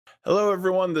Hello,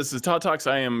 everyone. This is Todd Talks.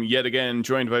 I am yet again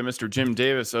joined by Mr. Jim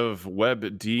Davis of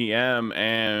WebDM,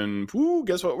 and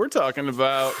guess what we're talking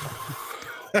about?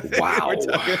 Wow!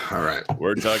 All right,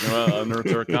 we're talking about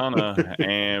Unearthed Arcana,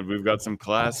 and we've got some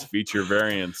class feature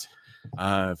variants.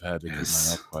 I've had to keep my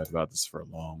mouth quiet about this for a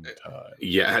long time.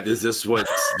 Yeah, is this what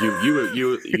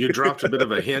you dropped a bit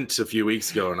of a hint a few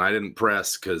weeks ago, and I didn't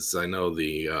press because I know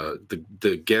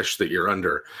the gesh that you're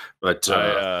under. But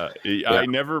I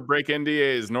never break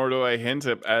NDAs, nor do I hint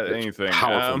at anything.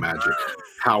 Powerful magic,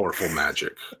 powerful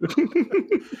magic.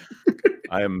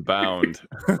 I am bound.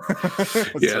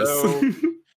 Yes. So,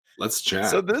 let's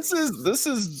chat. So this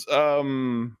is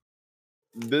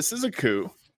a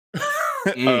coup.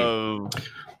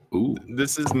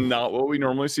 This is not what we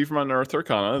normally see from Unearthed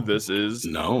Arcana. This is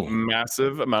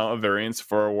massive amount of variance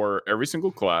for every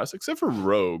single class, except for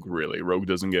Rogue, really. Rogue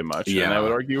doesn't get much. Yeah. And I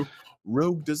would argue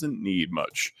Rogue doesn't need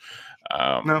much.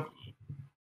 No.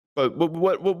 But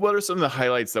what are some of the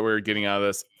highlights that we're getting out of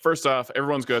this? First off,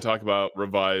 everyone's going to talk about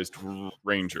revised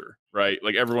Ranger, right?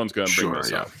 Like, everyone's going to bring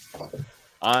this up.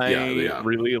 I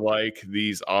really like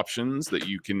these options that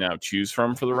you can now choose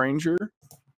from for the Ranger.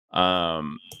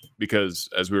 Because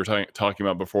as we were talking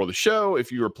about before the show,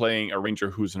 if you were playing a Ranger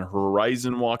who's a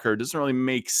Horizon Walker, it doesn't really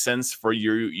make sense for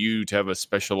you to have a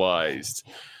specialized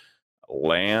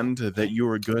land that you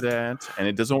are good at, and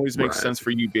it doesn't always make sense for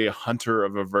you to be a hunter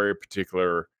of a very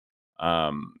particular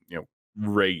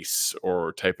race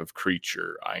or type of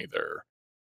creature either.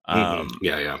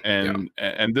 And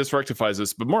this rectifies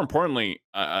this, but more importantly,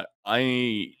 I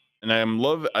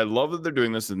love that they're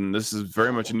doing this, and this is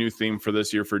very much a new theme for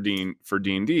this year for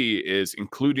D&D, is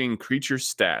including creature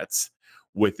stats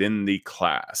within the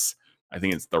class. I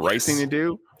think it's the right thing to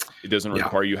do. It doesn't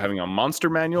require you having a monster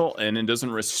manual, and it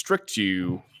doesn't restrict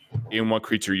you in what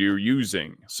creature you're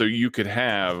using. So you could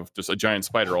have just a giant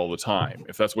spider all the time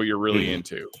if that's what you're really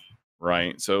into,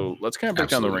 right? So let's kind of break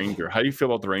down the Ranger. How do you feel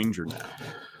about the Ranger now?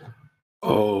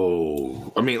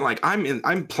 Oh, I mean, like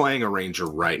I'm playing a Ranger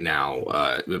right now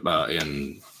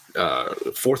in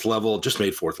fourth level, just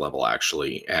made fourth level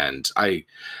actually, and I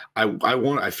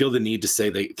feel the need to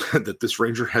say that this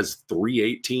Ranger has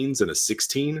 3 18s and a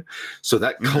 16, so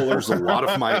that colors a lot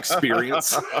of my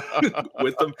experience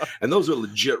with them, and those are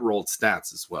legit rolled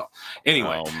stats as well.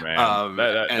 Anyway, oh man,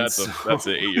 that's an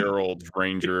 8-year-old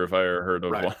Ranger if I ever heard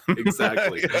of one.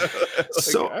 Exactly.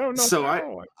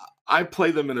 I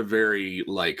play them in a very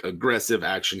aggressive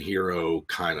action hero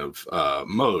kind of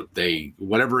mode.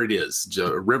 Whatever it is,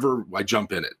 river, I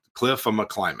jump in it. Cliff, I'm gonna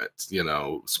climb it.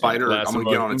 Spider, I'm gonna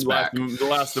get on its back. The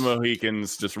last of the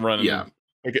Mohicans just running. Yeah.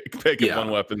 Pick up one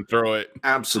weapon, throw it.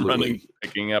 Absolutely. Running,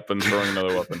 picking up and throwing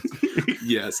another weapon.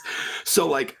 Yes.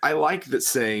 So I like that,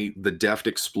 say, the Deft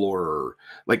Explorer,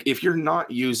 if you're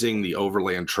not using the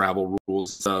overland travel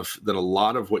rules stuff, then a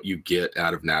lot of what you get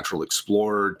out of Natural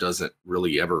Explorer doesn't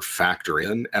really ever factor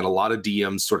in. And a lot of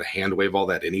DMs sort of hand wave all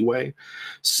that anyway.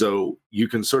 So you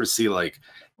can sort of see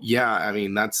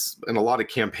that's in a lot of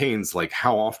campaigns,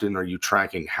 how often are you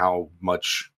tracking how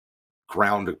much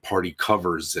ground a party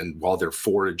covers, and while they're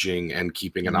foraging and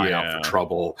keeping an eye out for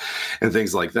trouble and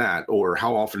things like that? Or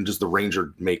how often does the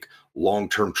Ranger make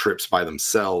long-term trips by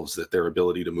themselves that their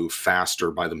ability to move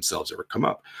faster by themselves ever come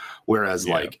up? Whereas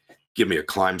give me a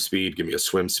climb speed, give me a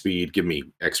swim speed, give me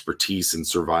expertise in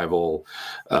survival,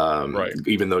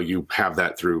 even though you have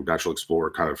that through Natural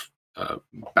Explorer kind of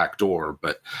backdoor.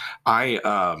 But I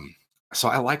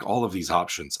like all of these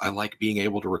options. I like being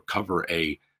able to recover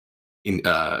a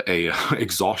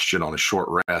exhaustion on a short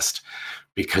rest,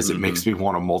 because it makes me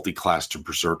want to multi-class to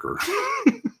Berserker.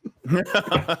 Anyway,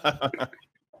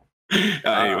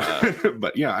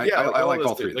 but I like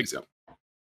all three of these.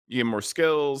 You get more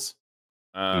skills.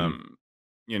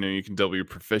 You can double your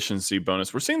proficiency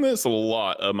bonus. We're seeing this a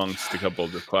lot amongst a couple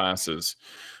of the classes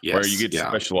where you get to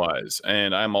specialize,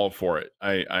 and I'm all for it.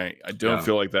 I don't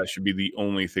feel like that should be the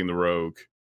only thing the rogue.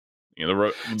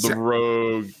 The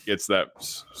rogue gets that,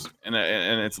 and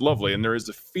it's lovely, and there is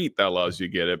a feat that allows you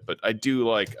to get it. But I do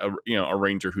like a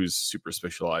Ranger who's super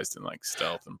specialized in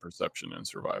stealth and perception and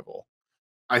survival.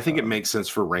 I think it makes sense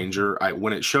for Ranger.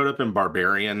 When it showed up in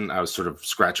Barbarian, I was sort of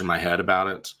scratching my head about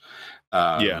it.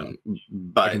 But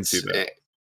I can see that.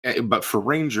 But for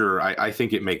Ranger, I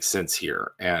think it makes sense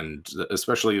here, and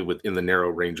especially within the narrow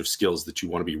range of skills that you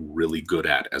want to be really good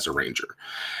at as a Ranger.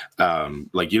 You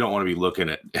don't want to be looking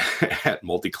at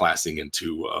multi-classing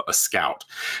into a scout,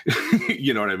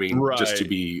 you know what I mean? Right. Just to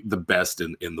be the best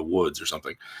in the woods or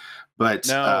something. But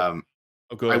now,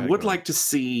 Oh, go I ahead. would like to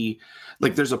see,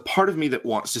 like, there's a part of me that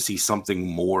wants to see something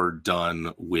more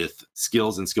done with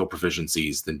skills and skill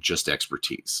proficiencies than just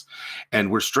expertise. And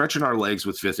we're stretching our legs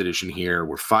with 5th edition here.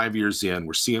 We're 5 years in.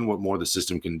 We're seeing what more the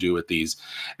system can do with these.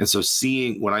 And so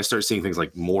when I start seeing things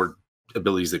like more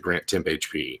abilities that grant temp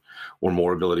HP or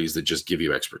more abilities that just give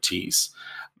you expertise,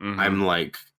 I'm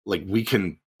like we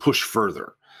can push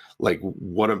further. Like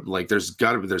there's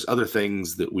other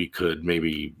things that we could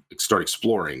maybe start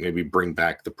exploring, maybe bring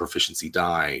back the proficiency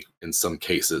die in some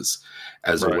cases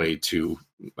as a way to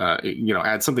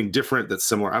add something different that's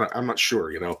similar. I'm not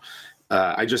sure,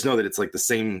 I just know that it's like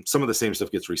some of the same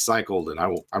stuff gets recycled,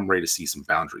 and I'm ready to see some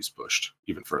boundaries pushed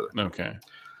even further. Okay.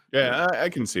 Yeah, I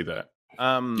can see that.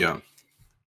 Yeah.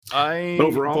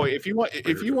 Overall, if you want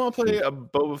to play a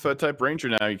Boba Fett type ranger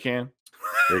now, you can.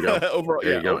 There you go. Overall,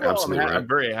 there you go. Overall, Absolutely right. I'm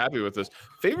very happy with this.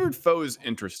 Favorite foe is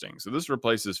interesting. So this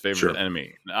replaces favorite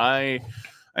enemy. I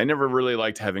never really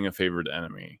liked having a favorite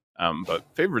enemy. But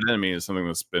favorite enemy is something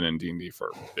that's been in D&D for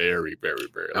a very, very,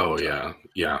 very long time.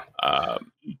 Yeah.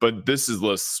 But this is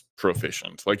less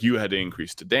proficient. Like, you had to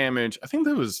increase the damage. I think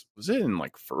that was it in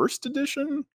like 1st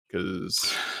edition?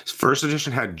 Because 1st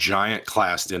edition had giant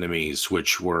classed enemies,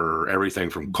 which were everything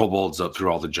from kobolds up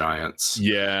through all the giants.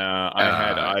 Yeah,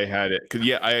 I had it. Cause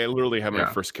I literally have my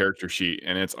first character sheet,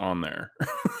 and it's on there.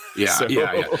 Yeah.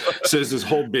 So there's this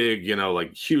whole big,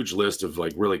 like huge list of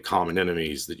like really common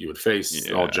enemies that you would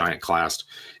face, all giant classed.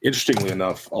 Interestingly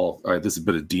enough, all right, this is a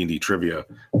bit of D&D trivia,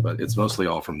 but it's mostly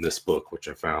all from this book, which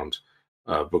I found.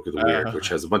 Book of the Weird, which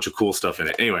has a bunch of cool stuff in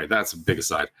it. Anyway, that's a big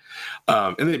aside.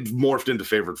 And then it morphed into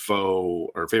favorite foe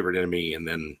or favorite enemy, and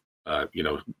then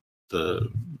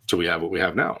till we have what we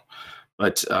have now.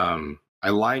 But I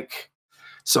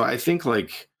think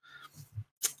like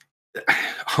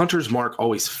Hunter's Mark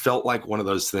always felt like one of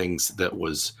those things that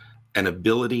was an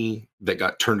ability that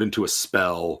got turned into a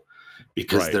spell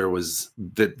because there was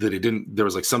there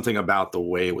was like something about the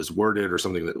way it was worded or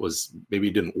something that was maybe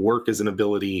didn't work as an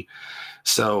ability.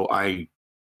 So I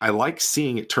like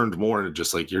seeing it turned more into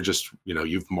just like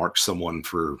you've marked someone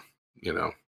for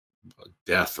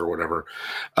death or whatever.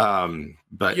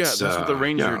 But yeah, that's what the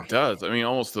ranger does. I mean,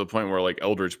 almost to the point where like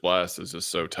Eldritch Blast is just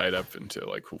so tied up into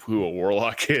like who a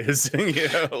warlock is. Same.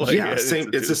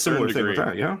 It's a similar thing with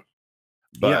that. Yeah,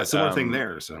 but similar thing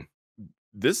there. So.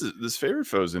 This favorite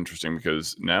foe is interesting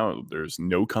because now there's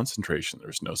no concentration.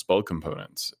 There's no spell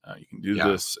components. You can do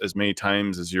this as many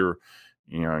times as your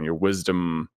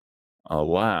wisdom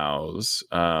allows.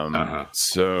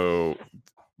 So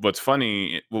what's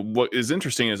funny, what is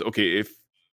interesting is, okay, if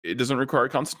it doesn't require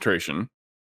concentration,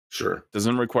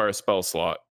 doesn't require a spell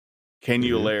slot, can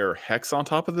you layer Hex on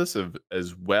top of this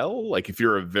as well? Like if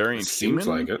you're a variant seems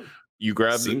human, like it. You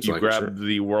grab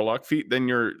the warlock feat, then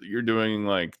you're doing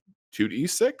like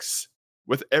 2d6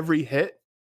 with every hit.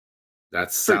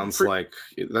 That sounds like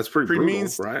that's pretty brutal, mean,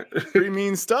 right? Pretty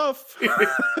mean stuff.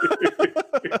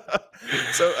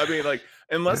 So I mean, like,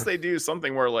 unless they do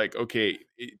something where like, okay,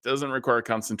 it doesn't require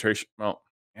concentration. Well,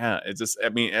 yeah, it just, I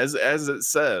mean, as it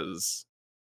says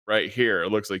right here, it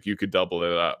looks like you could double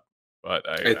it up. But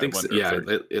I think so,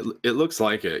 it looks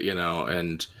like it,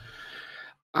 and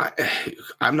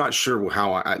I'm not sure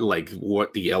how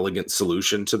what the elegant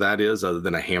solution to that is, other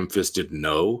than a ham-fisted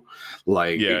no.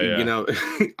 Like,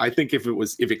 I think if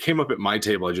it came up at my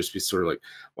table, I'd just be sort of like,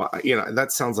 well,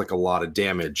 that sounds like a lot of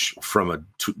damage from a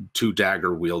two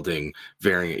dagger wielding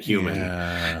variant human.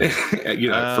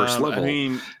 At first level. I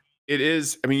mean, it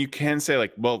is. I mean, you can say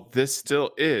like, well, this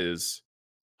still is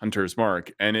Hunter's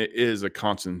Mark, and it is a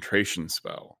concentration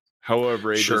spell.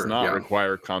 However, it does not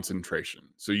require concentration.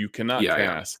 So you cannot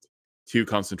cast two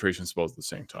concentration spells at the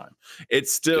same time. It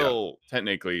still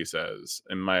technically says,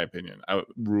 in my opinion,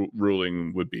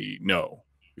 ruling would be no,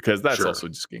 because that's also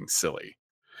just getting silly.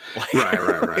 Like,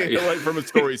 right. Like from a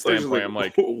story standpoint, I'm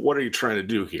like, what are you trying to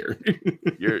do here?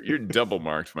 you're double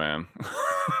marked, man.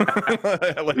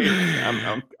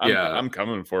 I'm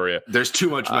coming for you. There's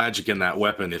too much magic in that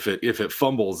weapon. If it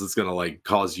fumbles, it's gonna like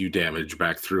cause you damage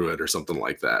back through it or something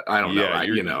like that. I don't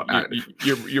know.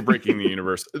 You're breaking the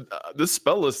universe. This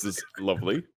spell list is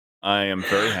lovely. I am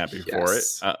very happy for it.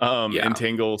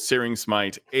 Entangle, Searing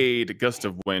Smite, Aid, Gust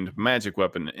of Wind, Magic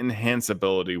Weapon, Enhance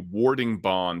Ability, Warding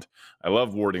Bond. I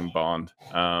love Warding Bond.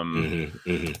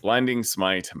 Blinding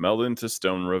Smite, Meld into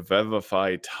Stone,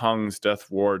 Revivify, Tongues, Death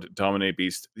Ward, Dominate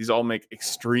Beast. These all make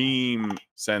extreme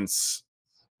sense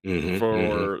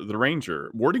for the Ranger.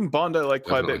 Warding Bond I like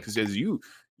quite a bit because, as you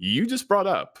just brought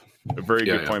up, a very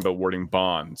Yeah, good point about warding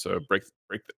bond. So break that.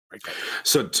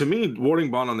 So to me,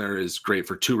 warding bond on there is great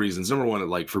for two reasons. Number one,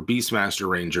 like for Beastmaster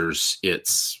Rangers,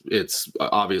 it's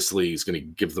obviously is going to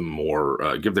give them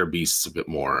more, give their beasts a bit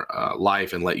more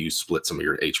life and let you split some of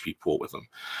your HP pool with them.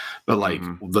 But like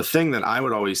the thing that I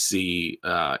would always see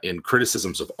in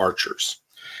criticisms of archers,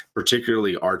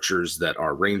 particularly archers that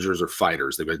are rangers or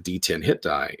fighters, they've got D10 hit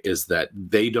die, is that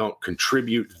they don't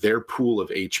contribute their pool of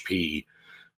HP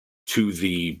to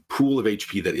the pool of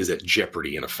HP that is at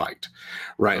jeopardy in a fight,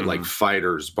 right? Like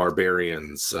fighters,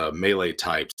 barbarians, melee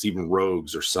types, even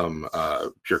rogues or some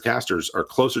pure casters are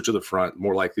closer to the front,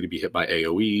 more likely to be hit by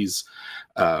AoEs,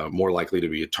 more likely to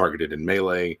be targeted in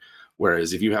melee.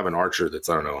 Whereas if you have an archer that's,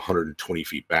 I don't know, 120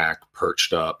 feet back,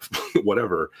 perched up,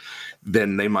 whatever,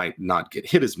 then they might not get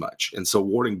hit as much. And so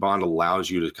warding bond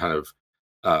allows you to kind of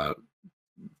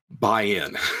buy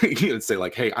in and say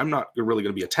like, hey, I'm not really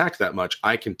going to be attacked that much.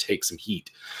 I can take some heat,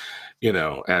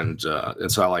 and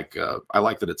so I like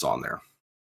that it's on there.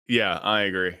 Yeah, I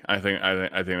agree. I think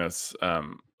that's a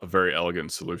very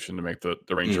elegant solution to make the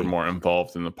ranger more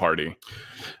involved in the party.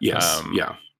 Yes.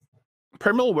 Yeah.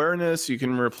 Primal awareness, you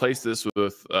can replace this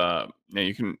with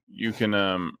you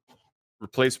can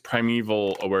replace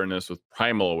primeval awareness with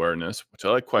primal awareness, which I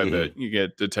like quite a bit. You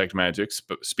get detect magic,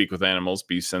 speak with animals,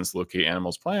 be sense, locate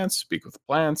animals, plants, speak with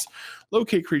plants,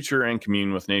 locate creature, and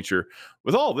commune with nature.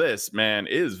 With all this, man,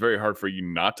 it is very hard for you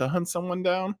not to hunt someone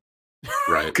down,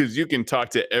 right? Because you can talk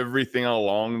to everything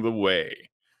along the way.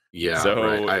 Yeah.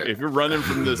 So if you're running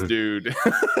from this dude,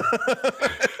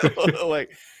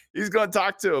 like, he's gonna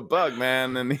talk to a bug,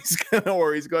 man, and he's gonna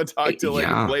talk to like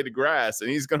a blade of grass, and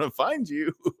he's gonna find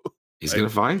you. He's going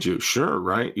to find you. Sure.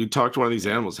 Right. You talk to one of these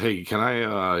animals. Hey, can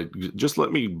I just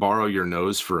let me borrow your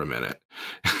nose for a minute?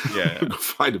 Yeah.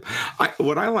 Find him.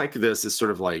 What I like this is sort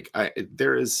of like,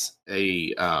 there is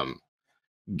a,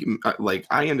 like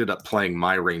I ended up playing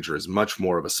my ranger as much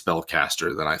more of a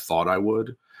spellcaster than I thought I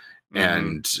would.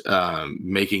 And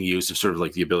making use of sort of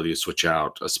like the ability to switch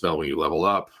out a spell when you level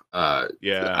up.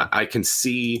 I can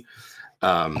see,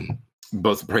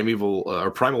 both primeval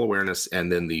or primal awareness and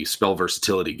then the spell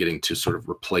versatility getting to sort of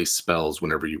replace spells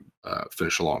whenever you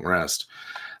finish a long rest.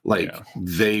 Like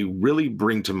they really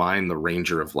bring to mind the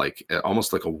ranger of like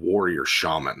almost like a warrior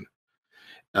shaman.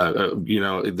 I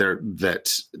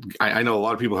know a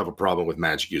lot of people have a problem with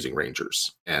magic using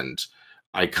rangers, and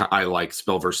I like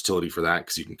spell versatility for that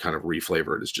because you can kind of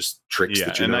reflavor it as just tricks.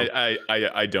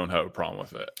 I don't have a problem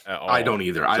with it at all. I don't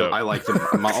either. So. I like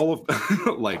them. All of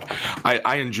like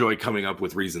I enjoy coming up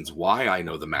with reasons why I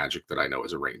know the magic that I know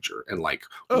as a ranger, and like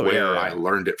where I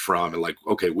learned it from, and like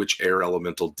okay, which air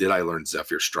elemental did I learn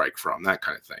Zephyr Strike from, that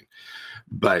kind of thing.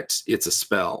 But it's a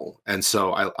spell, and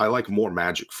so I like more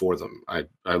magic for them. I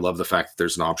love the fact that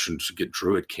there's an option to get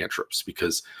druid cantrips,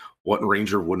 because what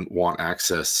ranger wouldn't want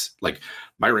access? Like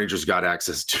my ranger's got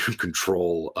access to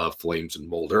control of flames and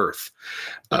mold earth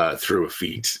through a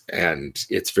feat, and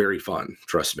it's very fun,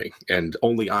 trust me. And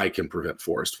only I can prevent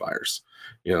forest fires.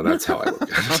 That's how I look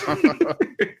at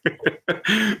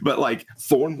it. But like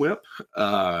Thorn Whip,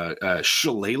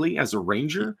 Shillelagh as a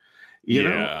ranger, you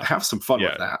know, have some fun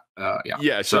with that.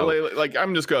 So like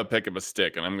I'm just gonna pick up a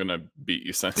stick and I'm gonna beat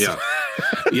you sense. Just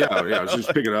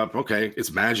pick it up. Okay,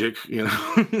 it's magic,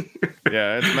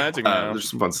 it's magic now. There's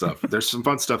some fun stuff. There's some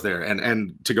fun stuff there.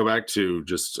 And to go back to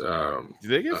just do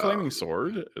they get flaming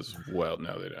sword as well?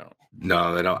 No, they don't.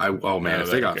 No, they don't. If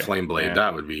they got flame blade,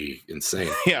 that would be insane.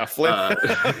 Flame.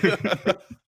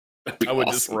 I would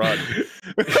just run.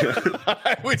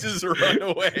 I would just run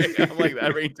away. I'm like,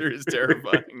 that ranger is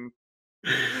terrifying.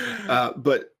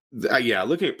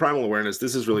 Looking at primal awareness,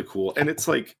 this is really cool. And it's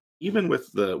like, even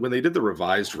with when they did the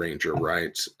revised ranger,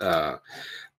 right? I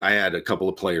had a couple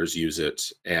of players use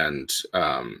it, and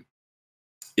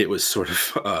it was sort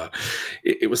of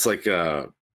it was like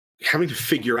having to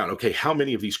figure out, okay, how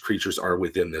many of these creatures are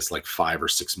within this like 5 or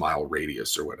 6 mile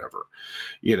radius or whatever.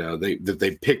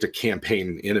 They picked a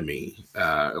campaign enemy,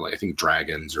 like I think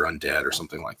dragons or undead or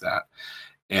something like that.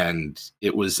 And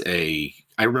it was I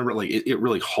remember like it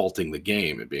really halting the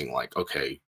game and being like,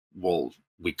 okay, well,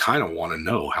 we kind of want to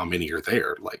know how many are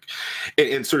there. Like,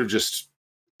 and sort of just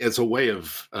as a way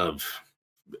of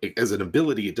as an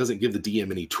ability, it doesn't give the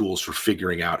DM any tools for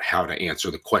figuring out how to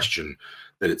answer the question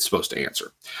that it's supposed to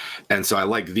answer. And so I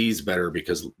like these better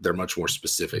because they're much more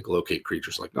specific. Locate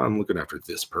creatures, like, no, I'm looking after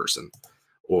this person.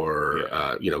 Or,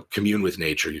 commune with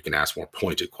nature. You can ask more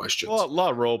pointed questions. Well, a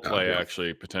lot of role play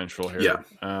actually potential here.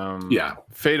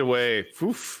 Fade away.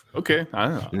 Oof. Okay. I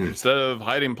don't know. Instead of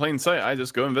hiding in plain sight, I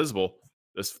just go invisible.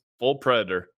 This full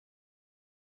predator.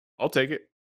 I'll take it.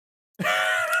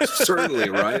 Certainly,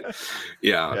 right?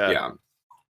 Yeah, Yeah.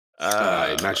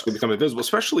 yeah. Magically become invisible,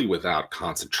 especially without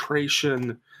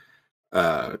concentration.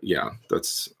 Yeah,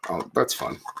 that's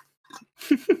fun.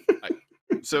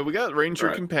 So we got ranger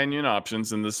Right. companion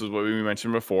options, and this is what we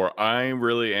mentioned before. I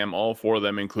really am all for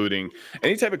them, including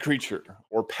any type of creature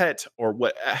or pet or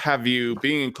what have you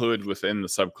being included within the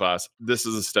subclass. This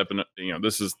is a step in,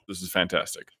 this is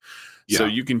fantastic. So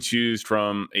Yeah. you can choose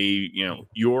from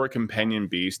your companion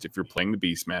beast. If you're playing the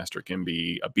Beastmaster, can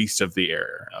be a beast of the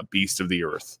air, a beast of the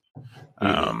earth,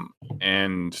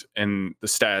 and the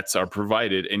stats are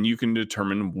provided, and you can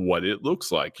determine what it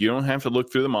looks like. You don't have to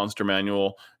look through the monster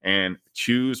manual and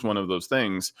choose one of those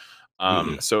things.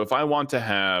 So if I want to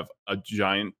have a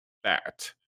giant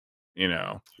bat,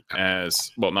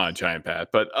 as well, not a giant bat,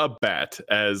 but a bat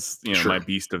as my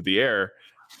beast of the air,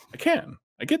 I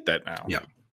get that now. Yeah.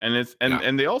 And it's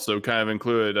and they also kind of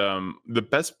include the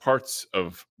best parts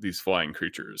of these flying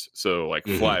creatures. So like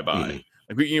flyby.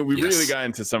 Like we really got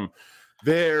into some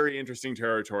very interesting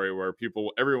territory where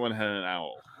everyone had an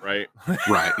owl, right?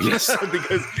 Right. Yes.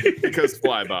 because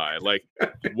flyby. Like,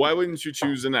 why wouldn't you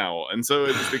choose an owl? And so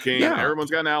it just became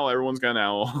everyone's got an owl, everyone's got an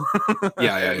owl.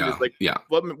 Yeah. Like,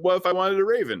 what if I wanted a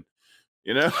raven?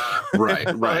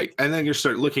 Right. And then you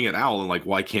start looking at owl and like,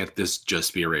 why can't this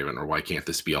just be a raven, or why can't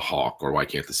this be a hawk, or why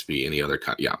can't this be any other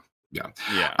kind? Yeah.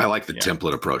 I like the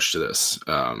template approach to this,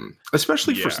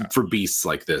 especially for beasts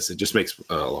like this. It just makes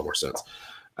a lot more sense.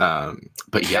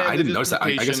 But yeah, I didn't notice that.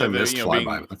 I guess I missed flyby,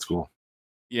 but that's cool.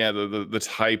 Yeah, the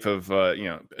type of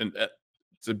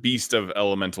it's a beast of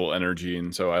elemental energy,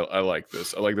 and so I like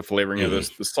this. I like the flavoring of this.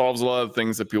 This solves a lot of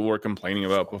things that people were complaining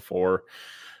about before.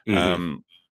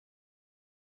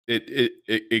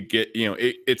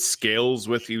 It scales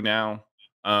with you now.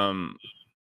 I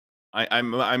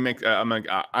am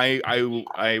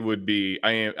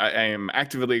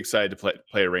actively excited to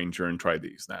play a ranger and try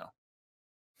these now.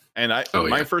 And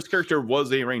my first character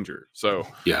was a ranger, so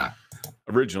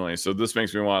originally, so this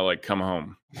makes me want to like come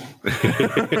home.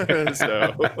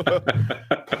 So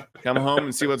come home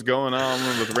and see what's going on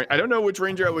with I don't know which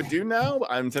ranger I would do now.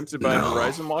 I'm tempted by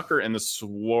Horizon Walker and the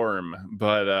Swarm,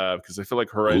 but because I feel like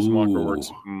Horizon Walker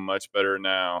works much better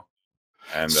now.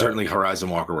 And certainly Horizon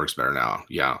Walker works better now.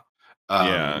 Yeah.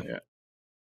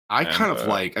 I kind of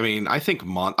like, I think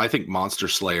Monster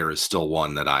Slayer is still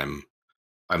one that I'm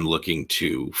looking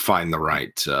to find the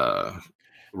right kind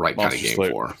of game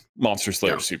for. Monster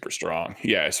Slayer is super strong.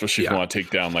 Yeah, especially if you want to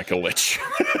take down like a lich.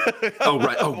 Oh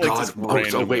right. Oh god.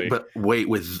 Wait,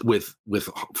 with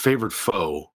Favored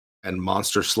Foe and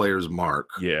Monster Slayer's Mark.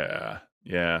 Yeah.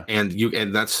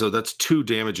 And that's 2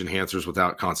 damage enhancers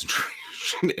without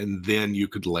concentration, and then you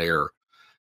could layer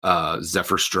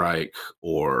Zephyr Strike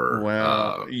or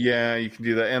you can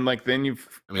do that. And like then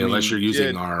unless you're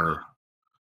using our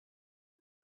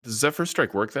does Zephyr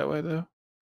Strike work that way though?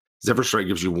 Zephyr Strike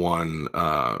gives you one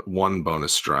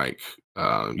bonus strike.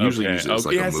 Usually uses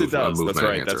like yes, it does. That's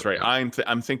right. That's right.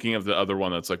 I'm thinking of the other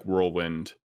one that's like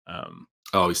Whirlwind.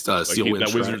 Steel Wind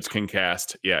that wizards can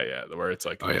cast. Yeah, where it's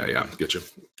like get you.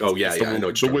 Oh yeah, I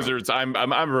know the wizards. I'm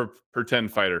a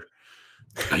pretend fighter.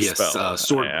 Yes,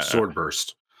 sword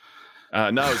burst.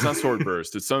 No, it's not sword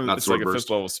burst. It's like a 5th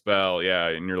level spell. Yeah,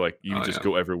 and you're like you just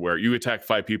go everywhere. You attack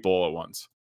 5 people all at once.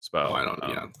 Spell. I don't.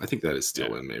 I think that is Steel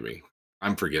Wind. Maybe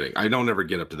I'm forgetting. I don't ever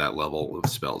get up to that level of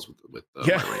spells with my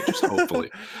rangers.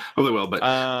 Hopefully will. But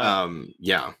I'm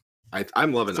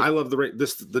loving. I love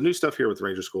the new stuff here with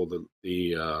Ranger School. I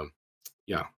don't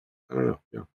know.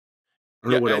 I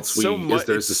don't know what else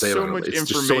there's to say about it. It's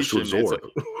just so much to absorb.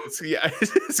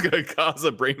 It's going to cause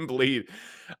a brain bleed.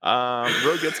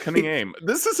 Rogue gets cunning aim.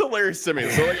 This is hilarious to me.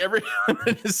 So like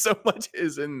so much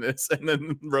is in this, and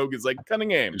then Rogue is like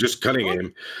cunning aim. Just cunning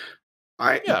aim.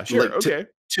 Okay.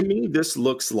 To me, this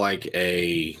looks like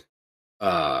a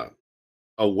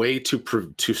way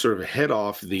to sort of head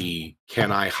off the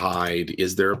can I hide?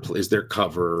 Is there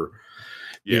cover?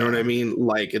 You know what I mean?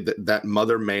 Like that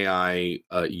mother may I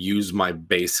use my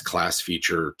base class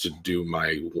feature to do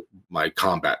my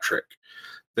combat trick.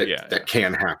 That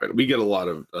can happen. We get a lot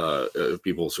of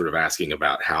people sort of asking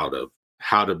about how to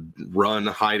run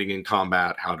hiding in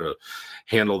combat, how to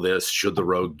handle this. Should the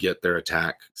rogue get their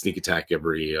sneak attack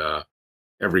every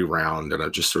round? And I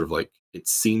just sort of like, it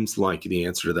seems like the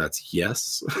answer to that's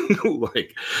yes.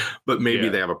 But maybe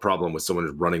they have a problem with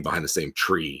someone running behind the same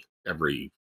tree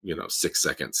every 6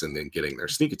 seconds and then getting their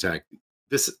sneak attack.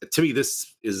 This to me,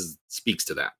 this speaks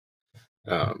to that.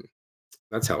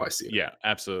 That's how I see it. Yeah,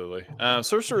 absolutely.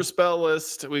 Sorcerer spell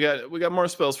list. We got more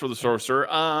spells for the sorcerer.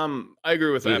 I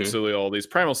agree with Hmm. absolutely all these.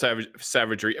 Primal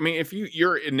savagery. I mean, if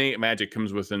your innate magic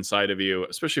comes with inside of you,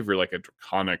 especially if you're like a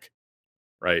draconic,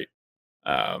 right?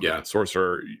 Yeah.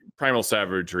 Sorcerer, primal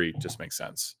savagery just makes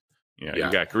sense. You know, you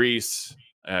Yeah. got grease.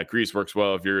 Grease works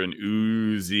well if you're an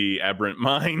oozy, aberrant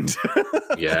mind.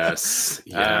 Yes.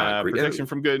 Yeah. Protection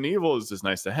from good and evil is just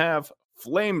nice to have.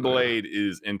 Flame blade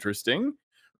is interesting.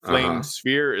 Flame Uh-huh.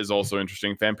 sphere is also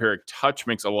interesting. Vampiric touch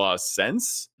makes a lot of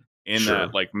sense in that, Sure.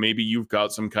 like, maybe you've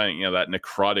got some kind of, that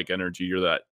necrotic energy, or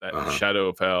that Uh-huh. shadow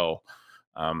of hell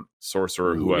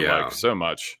sorcerer who Ooh, I like yeah. so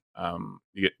much.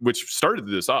 Which started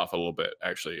this off a little bit,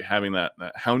 actually, having that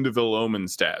Hound of Ill Omen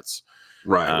stats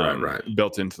Right.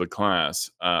 built into the class.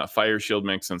 Fire shield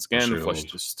makes sense again. Flesh Shield.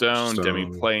 to stone. Demi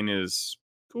Stone. plane is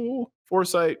cool.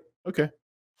 Foresight. Okay.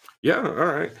 Yeah, all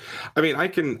right. I mean, I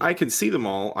can see them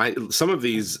all. Some of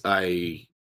these I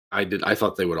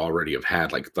thought they would already have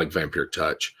had like Vampire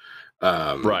Touch.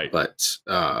 Right. But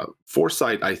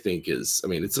Foresight I think is, I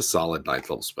mean, it's a solid ninth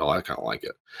level spell. I kind of like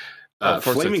it. Oh,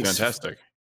 Foresight's Flaming fantastic.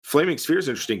 Flaming Sphere is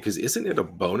interesting because isn't it a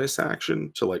bonus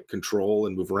action to like control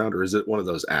and move around, or is it one of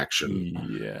those action?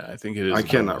 Yeah, I think it I is a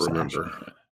cannot bonus remember.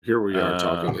 action. Here we are Uh,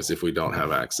 talking as if we don't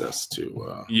have access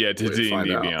to yeah, a to way to find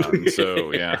D&D out. Beyond.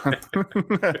 So yeah.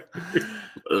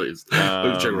 Let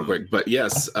me check real quick. um, But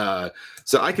yes,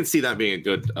 so I can see that being a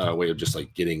good way of just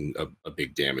like getting a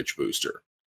big damage booster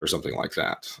or something like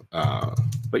that.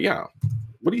 But yeah,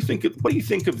 what do you think? What do you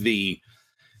think of the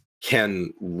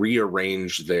can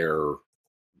rearrange their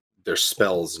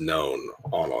spells known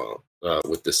on a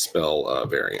with this spell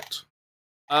variant?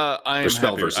 I Their am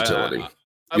spell happy. versatility.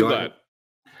 I'm You like? glad.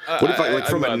 What if like I'm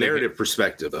from a glad they narrative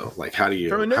perspective though? Like how do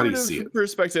from a you narrative see it?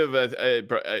 perspective,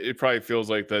 it probably feels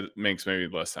like that makes maybe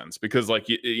less sense, because like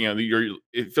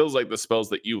it feels like the spells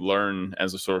that you learn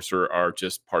as a sorcerer are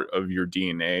just part of your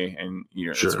DNA, and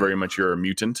it's Sure. very much you're a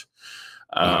mutant.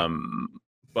 Uh-huh.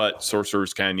 But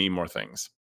sorcerers kind of need more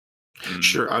things. Mm.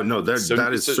 Sure. No, that So,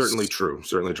 that is so certainly true.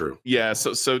 Certainly true. yeah,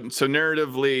 so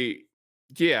narratively,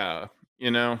 yeah,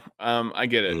 I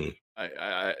get it. Mm.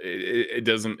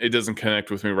 It doesn't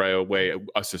connect with me right away.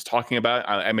 Us just talking about it,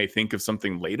 I may think of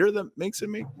something later that makes it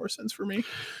make more sense for me.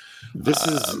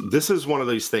 Um, This is one of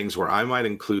these things where I might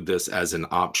include this as an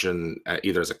option,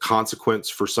 either as a consequence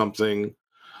for something,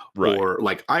 right. or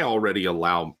like I already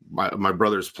allow my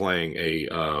brother's playing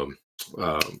uh,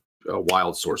 a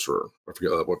wild sorcerer. I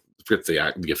forget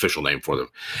the official name for them,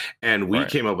 and we Right.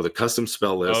 came up with a custom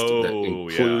spell list that Oh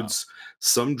yeah. includes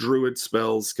some druid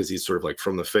spells because he's sort of like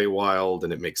from the Feywild,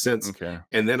 and it makes sense. Okay.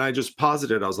 And then I just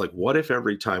posited, I was like, what if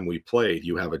every time we played,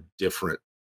 you have a different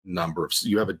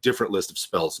you have a different list of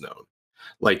spells known?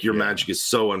 Like your Yeah. magic is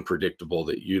so unpredictable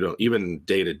that you don't even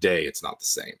day to day, it's not the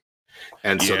same.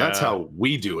 And so that's Yeah. how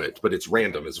we do it, but it's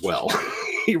random as well.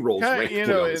 He rolls Kind of,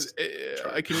 randomly on this I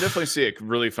chart. can definitely see a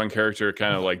really fun character,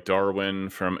 kind of like Darwin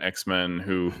from X-Men,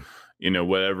 who,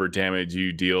 whatever damage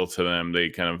you deal to them, they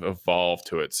kind of evolve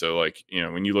to it. So, like,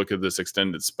 when you look at this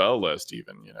extended spell list,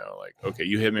 even, like, okay,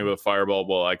 you hit me with a fireball,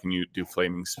 well, I can do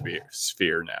flaming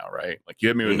sphere now, right? Like, you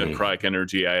hit me with Mhm, necrotic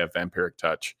energy, I have vampiric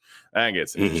touch. That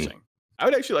gets mhm. interesting. I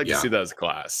would actually like to Yeah, see that as a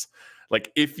class. Like,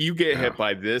 if you get yeah. hit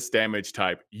by this damage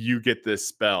type, you get this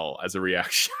spell as a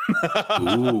reaction.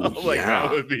 Ooh, Like, that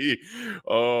yeah. would be,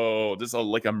 just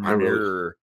like a I really,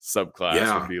 mirror subclass would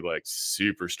yeah. be like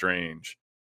super strange.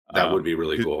 That would be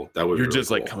really 'Cause cool. That would be you're really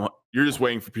just like, cool. come on, you're just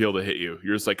waiting for people to hit you.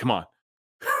 You're just like, come on,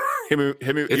 hit me.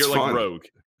 It's You're like fun. Rogue,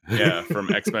 yeah,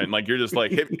 from X-Men. Like, you're just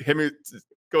like, hit me.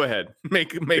 Go ahead,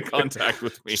 make contact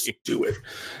with me. Just do it.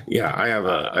 Yeah, I had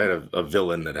Um, a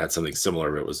villain that had something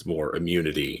similar. It was more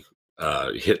immunity.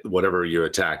 Hit whatever you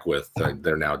attack with,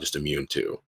 they're now just immune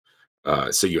to.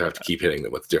 So you have to keep hitting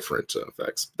them with different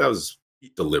effects. That was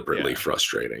deliberately yeah.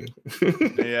 frustrating.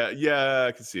 Yeah,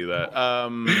 I can see that.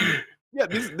 Yeah,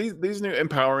 these new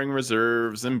empowering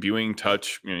reserves, imbuing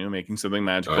touch, making something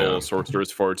Oh yeah, magical,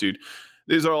 sorcerer's fortitude.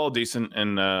 These are all decent,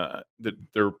 and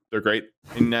they're great.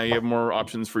 And now you have more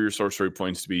options for your sorcery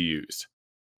points to be used.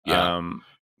 yeah,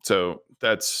 So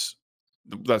that's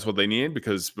what they need,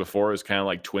 because before it's kind of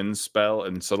like twin spell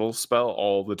and subtle spell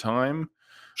all the time.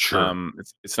 sure.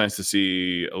 It's nice to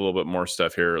see a little bit more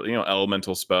stuff here.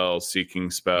 Elemental spell, seeking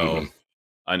Mhm. spell,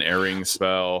 unerring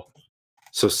spell.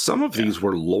 So some of Yeah. these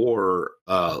were lore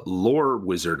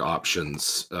wizard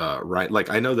options, right? Like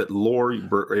I know that lore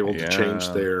were able to change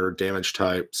Yeah. their damage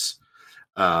types.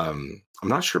 I'm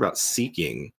not sure about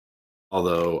seeking,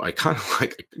 although I kind of I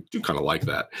do kind of like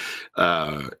that.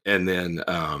 And then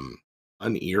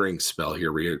unearring spell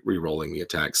here, re-rolling the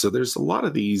attack. So there's a lot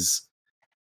of these.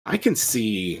 I can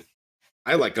see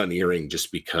I like Unearring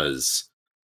just because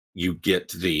you get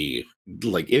the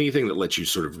like anything that lets you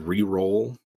sort of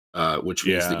re-roll, which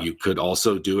means that Yeah. you could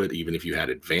also do it even if you had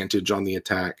advantage on the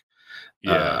attack.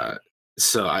 Yeah.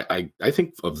 So I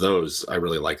think of those, I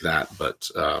really like that. But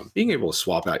being able to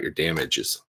swap out your damage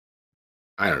is,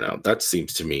 I don't know. That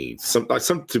seems to me some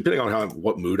depending on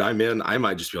what mood I'm in, I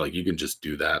might just be like, you can just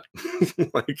do that.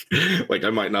 like I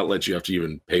might not let you have to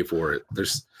even pay for it.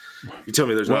 You tell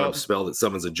me there's not a spell that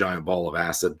summons a giant ball of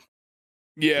acid.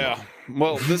 Yeah.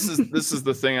 Well, this is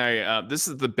the thing. This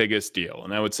is the biggest deal,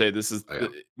 and I would say this is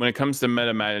when it comes to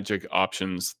meta magic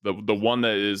options, the one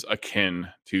that is akin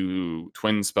to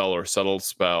twin spell or subtle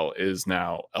spell is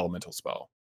now elemental spell.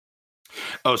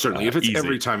 Oh, certainly. If it's Easy.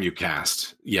 every time you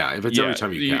cast, if it's every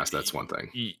time you cast, that's one thing.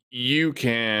 You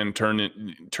can turn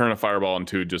a fireball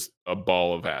into just a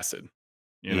ball of acid.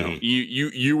 You know,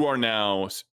 you are now.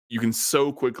 You can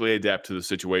so quickly adapt to the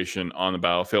situation on the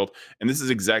battlefield, and this is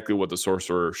exactly what the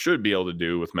sorcerer should be able to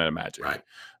do with meta magic. Right.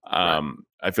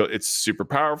 I feel it's super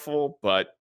powerful, but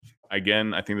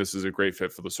again, I think this is a great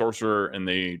fit for the sorcerer, and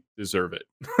they deserve it.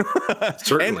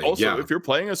 Certainly, and also, if you're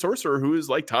playing a sorcerer who is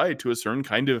like tied to a certain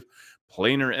kind of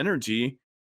planar energy,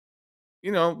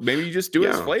 you know, maybe you just do it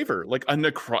as flavor, like a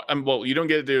well, you don't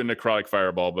get to do a necrotic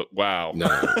fireball, but wow, no,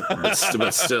 but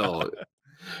still.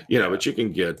 But you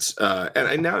can get,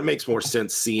 and now it makes more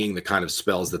sense seeing the kind of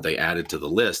spells that they added to the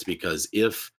list, because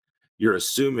if you're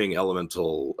assuming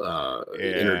elemental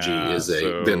energy is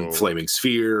then flaming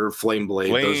sphere, flame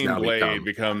blade, those now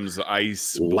becomes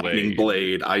ice lightning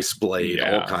blade, ice blade,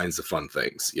 all Yeah. kinds of fun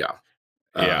things.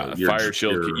 Fire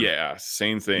shield.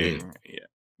 Same thing.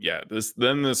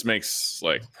 This makes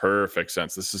like perfect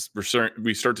sense. This is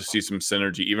we start to see some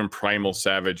synergy. Even primal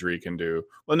savagery can do.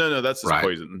 Well, no, that's just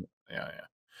poison. Yeah.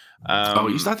 I thought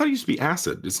it used to be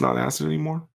acid. It's not acid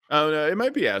anymore. Oh no, it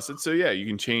might be acid. So yeah, you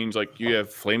can change, like you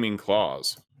have flaming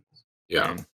claws.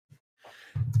 Yeah. And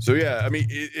so yeah, I mean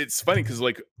it's funny because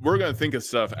like we're gonna think of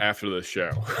stuff after the show.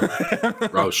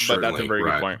 Oh, surely. But that's a very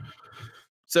good point.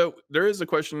 So there is a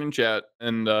question in chat,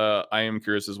 and I am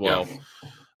curious as well.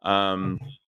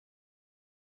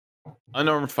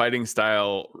 Unarmed fighting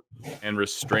style and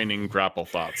restraining grapple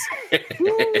thoughts.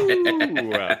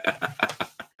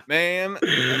 Man,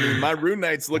 I mean, my Rune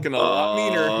Knight's looking a lot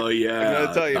meaner. Oh, yeah. I'm going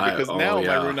to tell you, because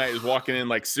my Rune Knight is walking in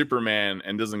like Superman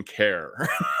and doesn't care.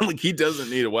 Like, he doesn't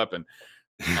need a weapon.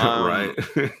 Right.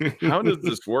 How does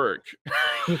this work?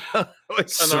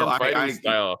 Unarmed fighting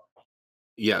style.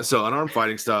 Yeah, so unarmed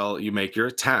fighting style, you make your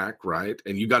attack, right?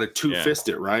 And you got to two-fist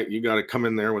it, right? You got to come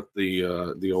in there with the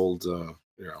old, and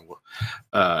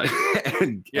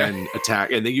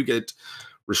attack. And then you get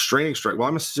restraining strike. Well,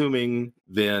 I'm assuming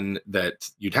then that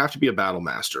you'd have to be a battle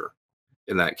master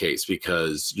in that case,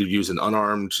 because you use an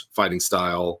unarmed fighting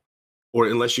style, or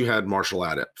unless you had martial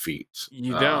adept feat.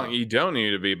 You don't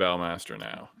need to be battle master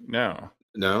now.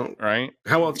 No, right?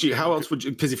 How else would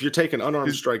you? Because if you're taking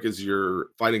unarmed strike as your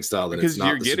fighting style, then because it's not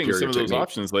you're getting some of those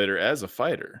options later as a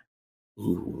fighter.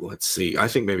 Ooh, let's see. I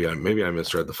think maybe I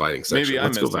misread the fighting section. Maybe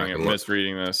I'm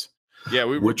misreading this. Yeah,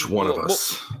 which one of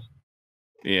us?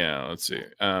 Yeah, let's see.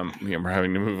 We're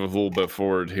having to move a little bit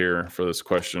forward here for this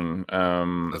question.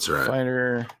 That's right.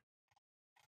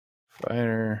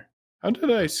 Fighter. How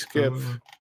did I skip?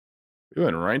 We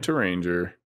went right to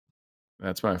Ranger.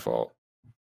 That's my fault.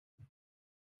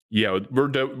 Yeah, we're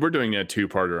doing a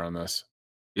two-parter on this.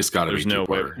 It's got to be no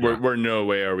way. Yeah. We're no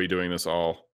way are we doing this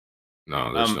all.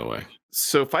 No, there's no way.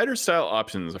 So fighter style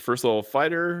options. The first level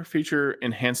fighter feature,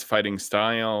 enhanced fighting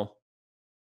style.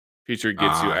 Feature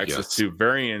gets you access to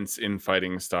variants in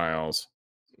fighting styles.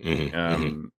 So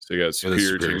you got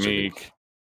superior technique.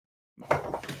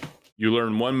 You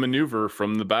learn one maneuver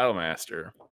from the battle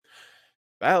master.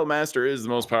 Battle master is the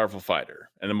most powerful fighter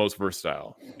and the most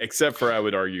versatile, except for, I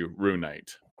would argue, Rune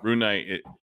Knight. Rune Knight, it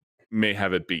may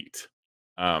have it beat.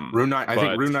 Rune Knight, I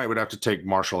think Rune Knight would have to take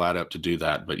martial adept to do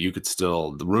that, but you could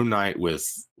still the Rune Knight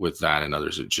with that and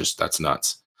others. That's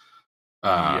nuts.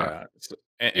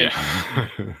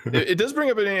 It does bring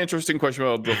up an interesting question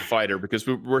about the fighter, because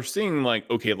we're seeing like,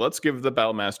 okay, let's give the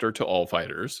battle master to all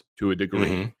fighters to a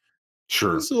degree.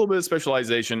 Sure, there's a little bit of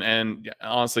specialization, and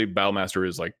honestly, battle master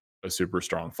is like a super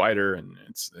strong fighter, and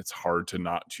it's hard to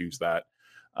not choose that.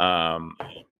 I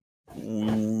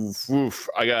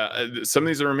got some of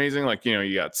these are amazing. Like,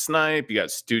 you got snipe, you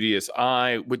got studious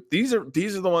eye. But these are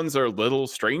the ones that are a little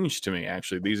strange to me,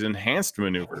 actually. These enhanced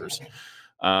maneuvers.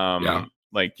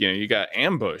 Like, you got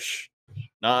ambush.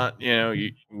 Not,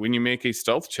 when you make a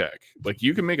stealth check, like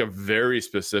you can make a very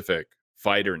specific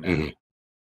fighter now.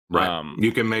 Right.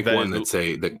 You can make one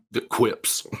that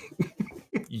quips.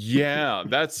 Yeah,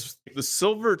 that's the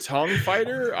Silver Tongue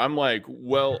fighter. I'm like,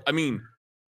 well, I mean,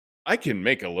 I can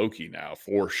make a Loki now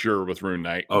for sure with Rune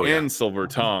Knight Oh yeah, and Silver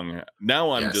Tongue.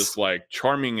 Now I'm yes, just like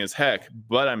charming as heck,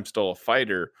 but I'm still a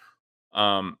fighter.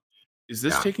 Um, is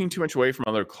this yeah. taking too much away from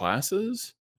other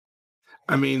classes?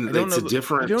 I mean, it's a I don't know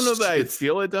different. that I It's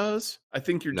feel it does. I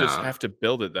think you just nah. have to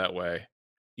build it that way.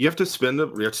 You have to spend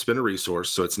a resource,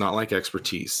 so it's not like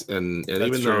expertise. And That's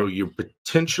even though true. you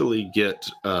potentially get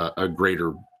a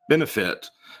greater benefit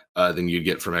than you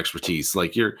get from expertise,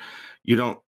 like you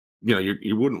don't.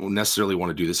 You wouldn't necessarily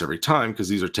want to do this every time because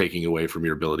these are taking away from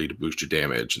your ability to boost your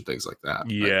damage and things like that.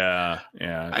 But Yeah,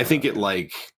 yeah. I think it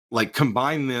like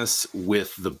combine this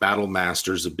with the battle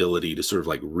master's ability to sort of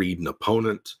like read an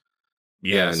opponent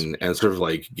Yes. and sort of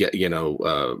like get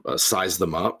size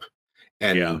them up, Yeah.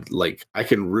 and like I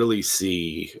can really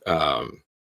see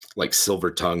like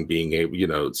Silver Tongue being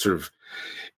able, sort of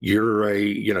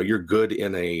you're good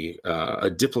in a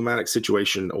diplomatic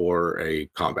situation or a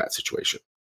combat situation,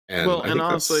 and Well, I and think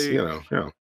that's honestly, yeah.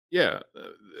 yeah.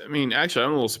 I mean, actually,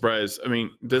 I'm a little surprised. I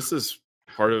mean, this is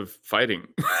part of fighting.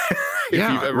 If you've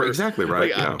Yeah, ever exactly like, right.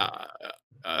 Yeah.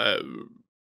 uh,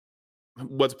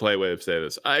 what's a play way of saying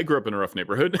this? I grew up in a rough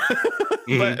neighborhood,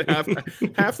 but half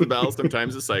the battle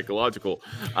sometimes is psychological.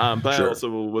 But I Sure. also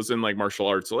was in like martial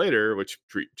arts later, which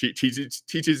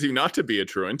teaches you not to be a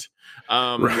truant.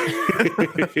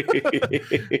 Right.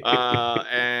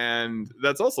 And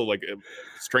that's also like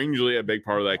strangely a big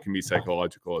part of that can be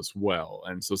psychological as well.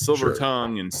 And so Silver Sure.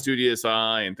 Tongue and Studious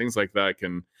Eye and things like that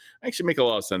can actually make a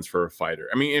lot of sense for a fighter.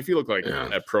 I mean, if you look like Yeah.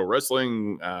 at pro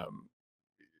wrestling,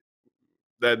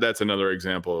 that's another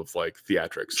example of like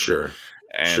theatrics Sure.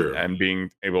 Sure. and being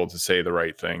able to say the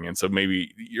right thing. And so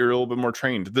maybe you're a little bit more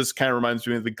trained. This kind of reminds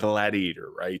me of the gladiator,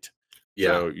 right? Yeah.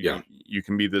 So Yeah. you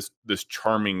can be this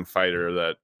charming fighter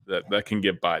that can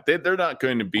get by. They're not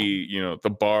going to be, the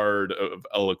bard of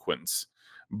eloquence,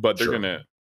 but they're going Sure. to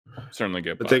certainly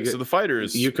get But by. So the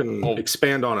fighters, you can oh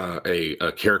expand on a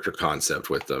character concept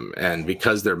with them, and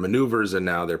because they're maneuvers, and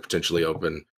now they're potentially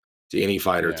open to any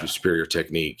fighter through yeah, superior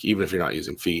technique, even if you're not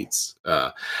using feats.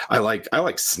 I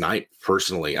like snipe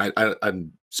personally.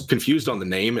 I'm confused on the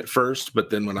name at first, but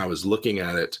then when I was looking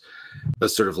at it,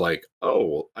 that's sort of like,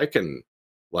 oh, I can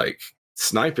like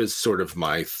snipe is sort of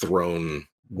my thrown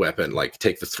weapon, like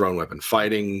take the thrown weapon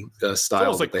fighting it's style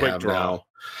almost that like they quick have draw. now.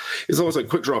 It's almost like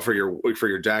quick draw for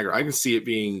your dagger. I can see it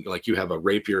being like you have a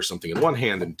rapier or something in one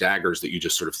hand and daggers that you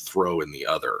just sort of throw in the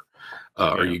other,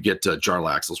 or Yeah, you get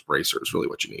Jarlaxle's bracer is really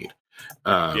what you need.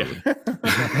 yeah.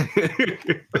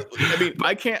 I mean, But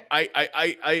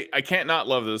I can't not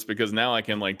love this because now I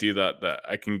can like do that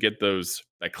I can get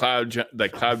that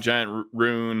cloud giant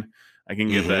rune. I can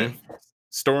get that mhm.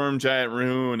 storm giant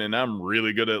rune, and I'm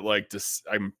really good at like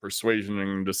I'm persuasion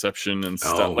and deception and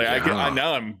stuff. Oh Like yeah,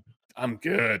 now I'm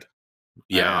good.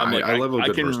 yeah. I'm like I love a I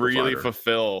good can versatile really fighter.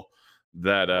 fulfill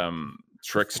that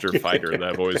trickster fighter that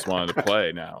I've always wanted to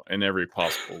play now in every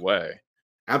possible way.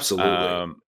 Absolutely.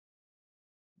 Um,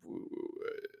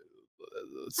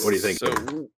 What do you think?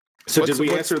 so So did we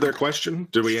what's answer their question?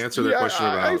 Did we answer their yeah, question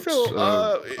I about?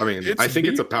 feel I mean, it's I think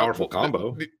it's a powerful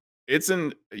combo. it's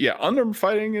an unarmed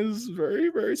fighting is very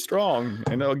very strong.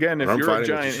 And again, if Arm you're a fighting with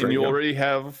your giant and strength. you Yeah. already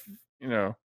have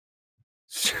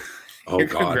Oh you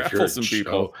can God, if you're grapple some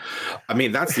people. I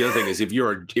mean, that's the other thing is if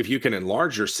you can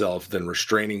enlarge yourself, then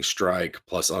restraining strike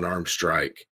plus unarmed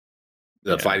strike,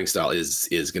 the Yeah, fighting style is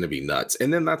going to be nuts.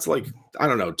 And then that's like, I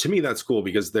don't know. To me, that's cool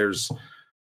because I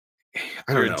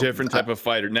you're don't a know. different type of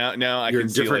fighter. Now I You're a can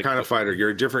see different like kind of fighter. You're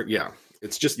a different, yeah.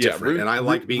 It's just yeah, different, and I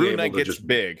like being Rune able Knight to gets just,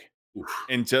 big oof,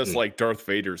 and just mm, like Darth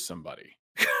Vader's somebody.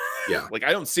 yeah, Like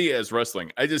I don't see it as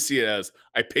wrestling. I just see it as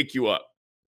I pick you up.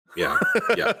 yeah,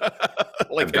 yeah.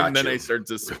 I've Like and got then you. I start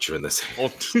to Got you in this.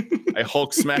 I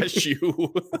Hulk smash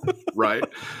you. Right.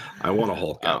 I want to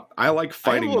Hulk um, out. I like I am a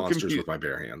fighting little monsters confused. with my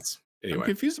bare hands. I'm Anyway.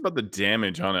 confused about the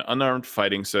damage on it. Unarmed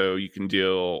fighting, so you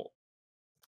do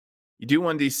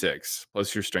 1d6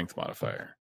 plus your strength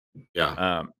modifier.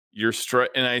 Yeah. Your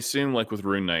strength, and I assume like with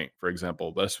Rune Knight, for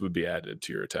example, this would be added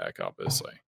to your attack,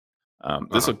 obviously.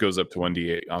 This Uh-huh. goes up to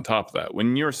 1d8 on top of that.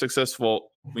 When you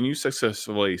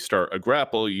successfully start a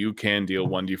grapple, you can deal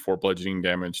 1d4 bludgeoning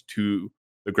damage to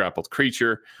the grappled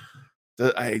creature.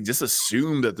 I just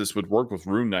assumed that this would work with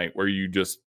Rune Knight, where you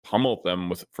just pummel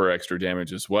them for extra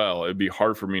damage as well. It'd be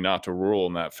hard for me not to rule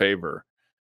in that favor.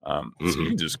 So you Mhm.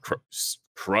 can just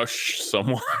crush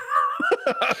someone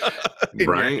in your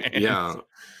Right. hands. Yeah.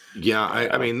 Yeah. I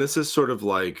Yeah. mean, this is sort of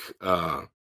like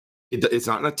it's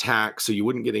not an attack, so you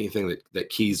wouldn't get anything that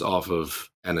keys off of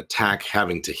an attack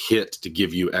having to hit to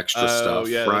give you extra Oh, stuff,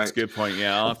 yeah, that's right? a good point.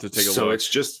 Yeah, I'll have to take a So look. it's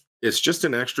just It's just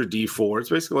an extra D4. It's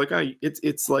basically like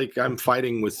it's like I'm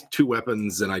fighting with 2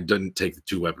 weapons and I didn't take the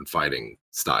 2-weapon fighting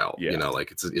style. Yeah. You know,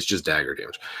 like it's just dagger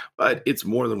damage. But it's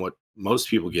more than what most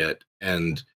people get.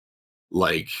 And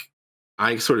like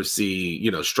I sort of see, you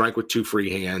know, strike with 2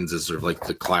 free hands is sort of like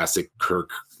the classic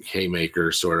Kirk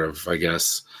haymaker sort of, I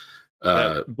guess.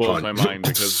 That blows my mind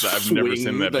because I've never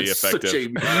seen that be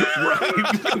effective.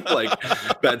 Right? Like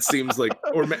that seems like,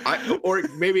 or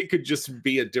maybe it could just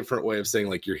be a different way of saying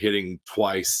like you're hitting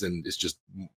twice and it's just,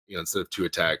 you know, instead of 2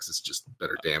 attacks, it's just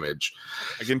better damage.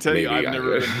 I can tell you, I've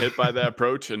never been hit by that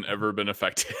approach and ever been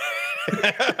affected.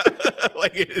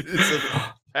 Like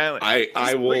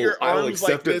I will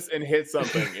accept like this and hit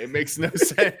something. It makes no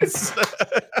sense.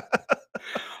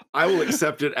 I will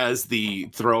accept it as the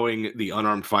throwing the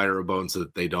unarmed fighter a bone so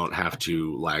that they don't have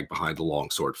to lag behind the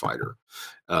longsword fighter.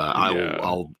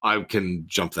 I can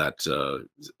jump that.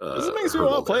 This makes me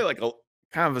want to play like a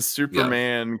kind of a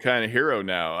Superman kind of hero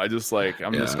now. I just like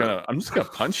I'm just gonna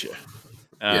punch you.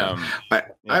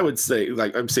 I would say,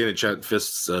 like I'm saying in chat,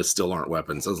 fists still aren't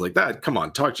weapons. I was like, that. Come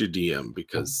on, talk to your DM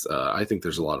because I think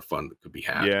there's a lot of fun that could be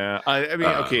had. Yeah, I mean,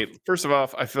 okay. First of all,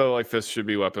 I feel like fists should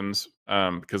be weapons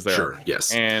because they are.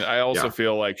 Yes, and I also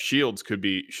feel like shields should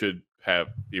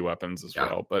be weapons as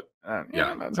well. But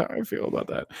that's how I feel about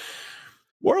that.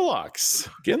 Warlocks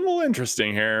getting a little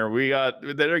interesting here. We got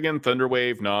there again,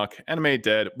 Thunderwave, Knock, Animate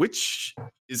Dead, which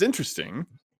is interesting.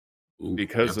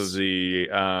 Because of the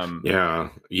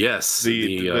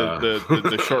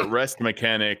the short rest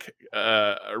mechanic.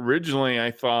 Originally I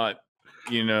thought,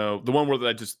 you know, the one where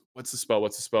I just what's the spell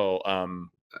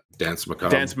Dance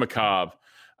Macabre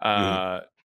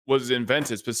was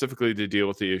invented specifically to deal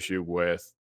with the issue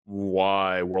with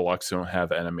why warlocks don't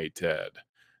have Animate Dead.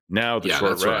 Now the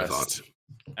short rest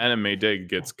Animate Dead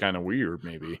gets kind of weird.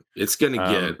 Maybe it's gonna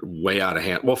get way out of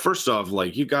hand. Well, first off,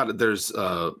 like you got it. There's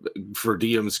for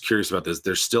DMs curious about this,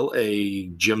 there's still a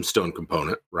gemstone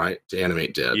component, right, to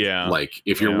Animate Dead. Yeah, like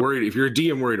if you're worried, if you're a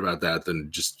DM worried about that, then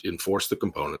just enforce the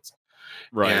components,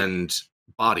 right? And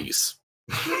bodies.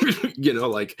 You know,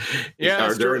 like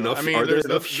are there enough? I mean, there's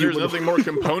nothing more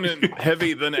component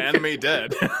heavy than Animate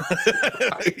Dead.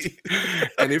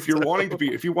 And if you want to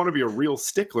be a real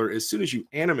stickler, as soon as you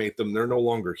animate them, they're no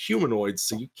longer humanoids,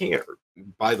 so you can't,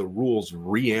 by the rules,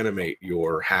 reanimate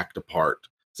your hacked apart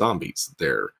zombies.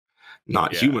 They're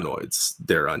not humanoids;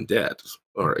 they're undead.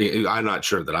 Or I'm not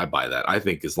sure that I buy that. I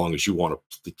think as long as you want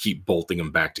to keep bolting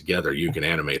them back together, you can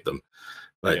animate them.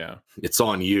 But it's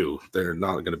on you. They're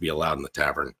not going to be allowed in the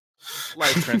tavern.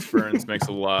 Life transference makes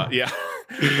a lot. Yeah,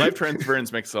 life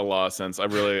transference makes a lot of sense.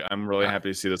 I'm really happy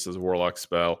to see this as a warlock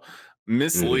spell.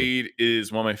 Mislead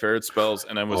is one of my favorite spells,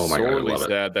 and I was sorely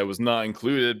sad that was not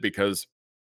included because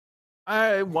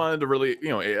I wanted to really, you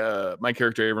know, my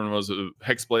character Avon was a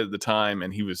hexblade at the time,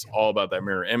 and he was all about that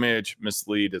mirror image.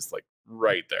 Mislead is like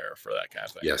right there for that kind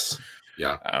of thing. Yes,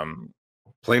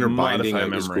 planar binding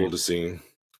is cool to see.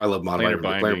 I love planar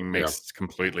binding. Makes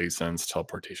completely sense.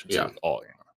 Teleportation. All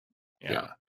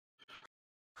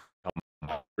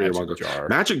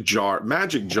Magic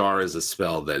jar is a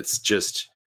spell that's just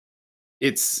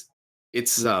it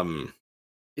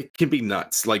can be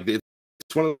nuts. Like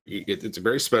it's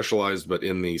very specialized, but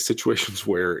in the situations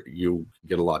where you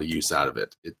get a lot of use out of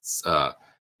it, it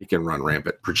can run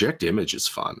rampant. Project image is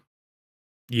fun.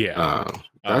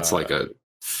 That's like a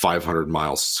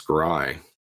 500-mile scry.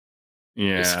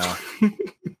 Yeah.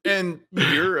 And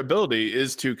your ability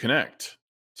is to connect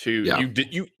to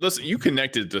you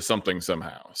connected to something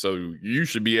somehow. So you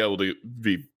should be able to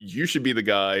be the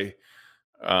guy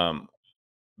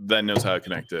that knows how to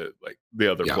connect to like the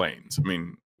other planes. I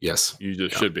mean, yes, you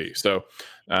just should be. So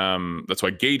that's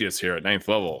why Gate is here at 9th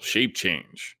level. Shape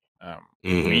change.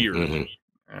 Weird.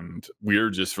 And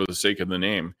weird just for the sake of the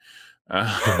name.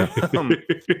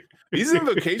 These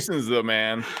invocations, though,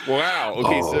 man. Wow.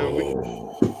 Okay,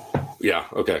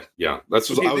 That's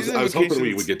what I was hoping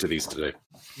we would get to these today.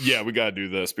 Yeah, we gotta do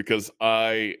this because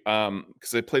I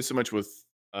play so much with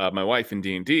my wife in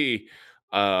D&D.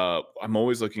 I'm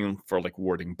always looking for like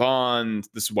warding bond.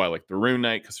 This is why I like the Rune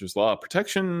Knight, because there's a lot of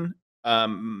protection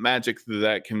magic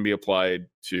that can be applied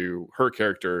to her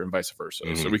character and vice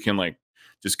versa. So we can like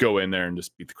just go in there and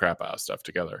just beat the crap out of stuff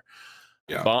together.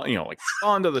 Bond, like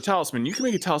bond of the talisman. You can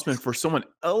make a talisman for someone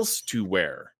else to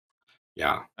wear.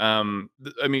 I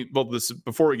mean, well, this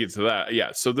before we get to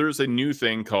that, so there's a new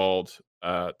thing called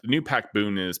the new pact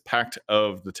boon is Pact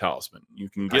of the Talisman. You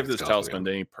can give this talisman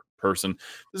to any person.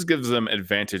 This gives them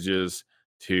advantages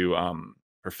to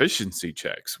proficiency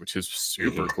checks, which is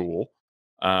super cool.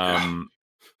 I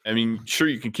mean, sure,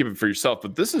 you can keep it for yourself,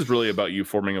 but this is really about you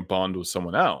forming a bond with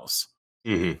someone else.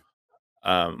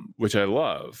 which I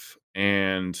love.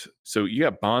 And so you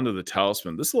got Bond of the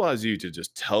Talisman. This allows you to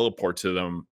just teleport to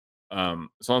them,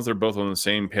 as long as they're both on the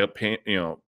same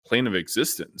plane of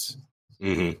existence.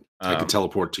 I can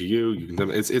teleport to you. You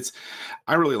can. It's.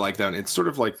 I really like that. It's sort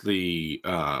of like the.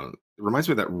 It reminds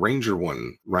me of that Ranger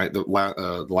one, right? The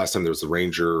last time there was the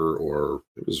Ranger, or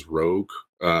it was Rogue.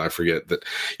 I forget that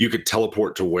you could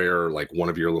teleport to where like one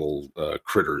of your little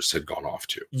critters had gone off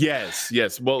to. Yes.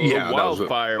 Well, yeah,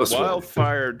 wildfire. No.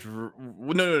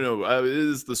 It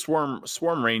is the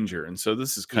swarm ranger, and so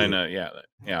this is kind of yeah.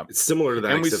 It's similar to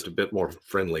that, except a bit more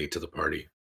friendly to the party.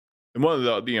 And one of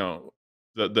the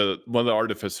one of the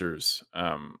artificers,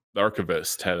 the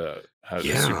archivist, had a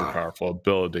super powerful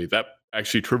ability that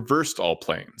actually traversed all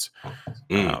planes,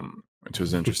 which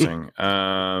was interesting.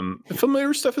 The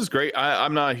familiar stuff is great.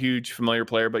 I'm not a huge familiar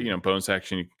player, but bonus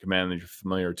action, you can command your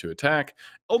familiar to attack.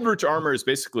 Eldritch armor is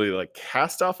basically like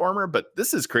cast off armor, but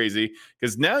this is crazy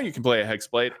because now you can play a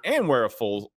hexblade and wear a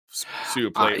full suit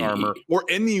of plate armor, or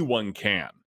anyone can.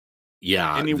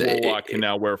 Yeah, any warlock can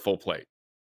now wear full plate.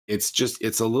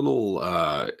 It's a little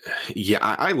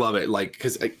I love it, like,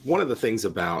 because one of the things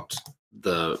about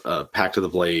the Pact of the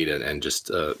Blade and just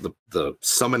the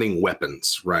summoning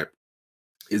weapons, right,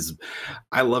 is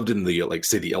I loved in the, like,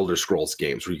 say, the Elder Scrolls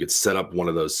games where you could set up one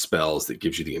of those spells that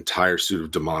gives you the entire suit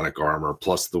of demonic armor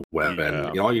plus the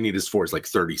weapon. All you need is like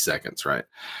 30 seconds, right?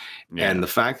 And the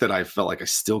fact that I felt like I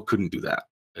still couldn't do that,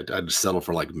 I'd settle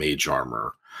for like mage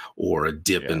armor or a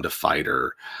dip into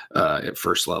fighter at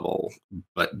first level.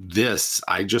 But this,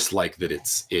 I just like that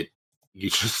you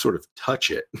just sort of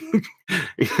touch it.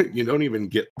 You don't even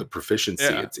get the proficiency.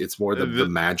 It's more the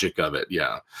magic of it.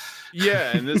 Yeah,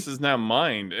 and this is now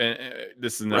mine.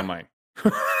 This is now mine.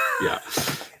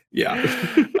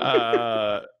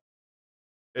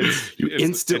 You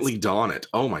instantly don it.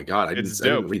 Oh my god, I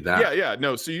didn't read that.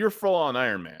 No, so you're full on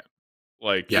Iron Man.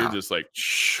 Like, you're just like,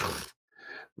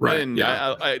 right. And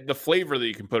the flavor that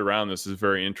you can put around this is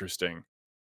very interesting.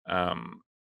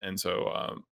 And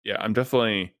so I'm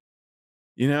definitely,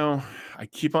 I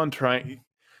keep on trying.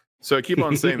 So I keep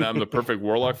on saying that I'm the perfect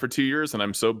warlock for 2 years and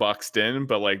I'm so boxed in,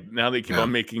 but like now they keep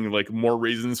on making like more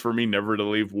reasons for me never to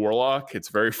leave warlock. It's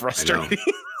very frustrating.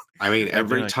 I mean,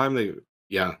 every time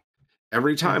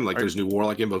like there's new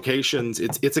warlock invocations,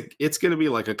 it's going to be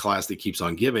like a class that keeps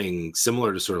on giving,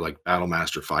 similar to sort of like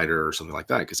Battlemaster Fighter or something like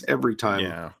that, because every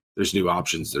time there's new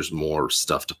options, there's more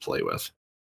stuff to play with.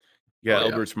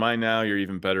 Eldritch Mind now, you're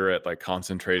even better at like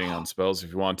concentrating on spells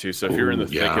if you want to. So if you're in the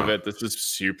thick of it, this is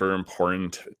super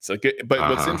important. It's like, but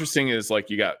what's interesting is like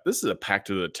this is a Pact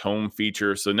of the Tome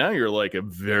feature. So now you're like a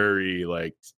very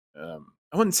like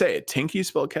I wouldn't say a tinky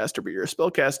spellcaster, but you're a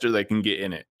spellcaster that can get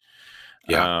in it.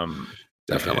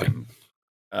 Definitely. And,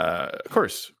 of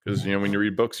course, because when you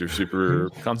read books, you're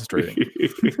super concentrating.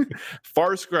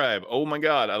 Far Scribe. Oh my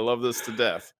god, I love this to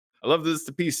death. I love this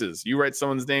to pieces. You write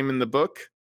someone's name in the book,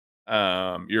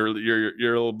 your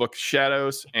little book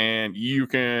Shadows, and you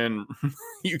can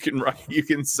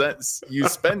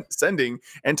sending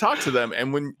and talk to them,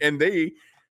 and they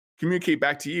communicate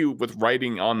back to you with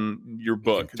writing on your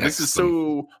book. This is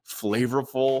so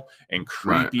flavorful and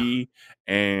creepy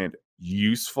and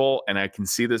useful, and I can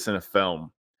see this in a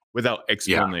film without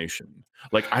explanation.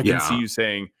 Like I can see you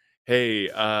saying, hey,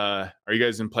 are you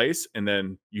guys in place? And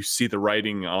then you see the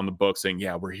writing on the book saying,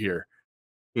 yeah, we're here.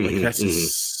 Like that's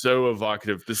just so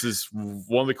evocative. This is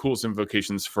one of the coolest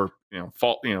invocations for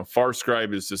Far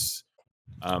Scribe is just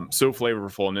so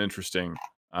flavorful and interesting.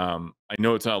 I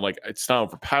know it's not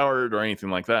overpowered or anything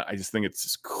like that. I just think it's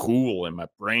just cool in my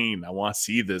brain. I want to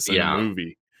see this in a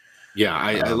movie.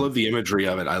 I love the imagery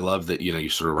of it. I love that you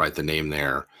sort of write the name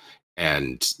there,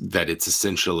 and that it's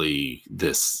essentially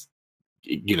this.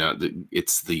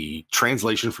 It's the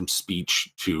translation from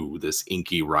speech to this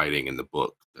inky writing in the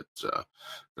book that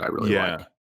I really like.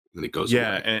 And it goes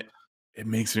away. And it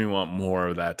makes me want more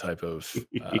of that type of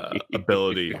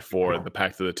ability for the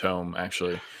Pact of the Tome,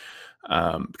 actually.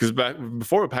 Because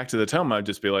before Pact of the Tome, I'd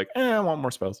just be like, I want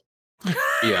more spells.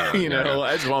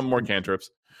 I just want more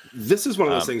cantrips. This is one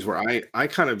of those things where I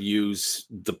kind of use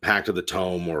the Pact of the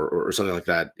Tome or something like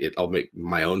that. I'll make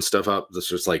my own stuff up. This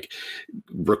just like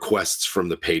requests from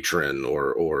the patron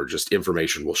or just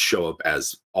information will show up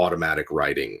as automatic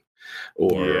writing,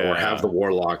 or have the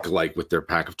warlock like with their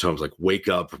Pack of Tomes like wake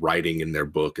up writing in their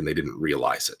book and they didn't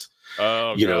realize it.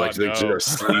 They're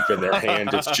asleep in their hand,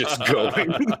 it's just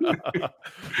going.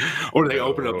 Or they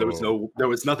open up, there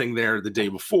was nothing there the day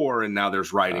before, and now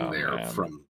there's writing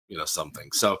from something.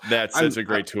 So That's such a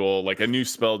great tool. Like a new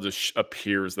spell just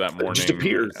appears that morning. It just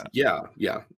appears. Yeah.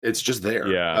 It's just there.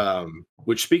 Yeah.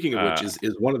 Which, speaking of which,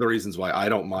 is one of the reasons why I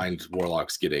don't mind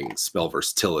warlocks getting spell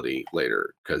versatility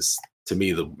later, because to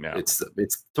me it's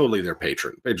totally their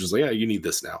patron. Patron's like, yeah, you need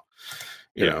this now.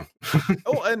 You know.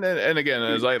 Oh, and again,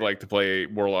 as I like to play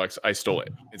warlocks, I stole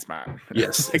it. It's mine.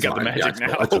 Yes, I got the magic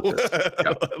now.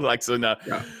 Like so now.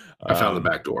 Yeah. I found the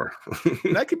back door.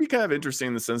 That could be kind of interesting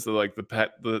in the sense that, like,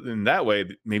 in that way,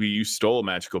 maybe you stole a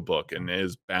magical book and it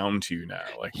is bound to you now.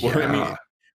 Like,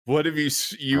 what if you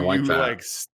stole one of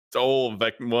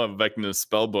Vecna's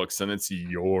spell books and it's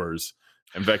yours,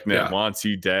 and Vecna wants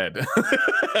you dead?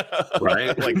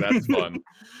 Right? Like, that's fun.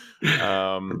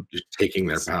 Just taking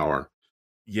their power.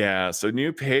 Yeah, so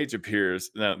new page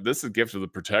appears. Now, this is Gift of the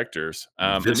Protectors.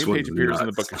 The new page appears in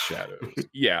the Book of Shadows.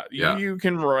 You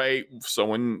can write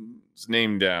someone's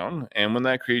name down, and when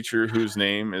that creature whose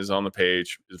name is on the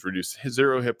page is reduced to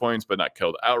 0 hit points but not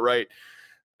killed outright,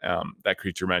 that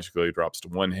creature magically drops to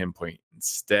 1 hit point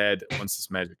instead. Once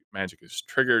this magic is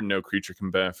triggered, no creature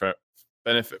can benefit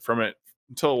from it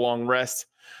until a long rest.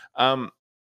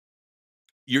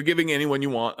 You're giving anyone you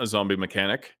want a zombie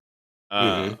mechanic.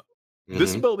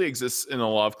 This ability exists in a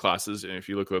lot of classes, and if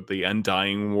you look at the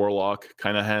Undying Warlock,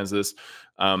 kind of has this.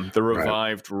 The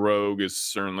Revived Rogue is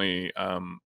certainly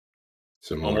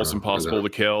almost impossible to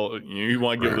kill. You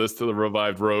want to give this to the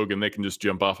Revived Rogue, and they can just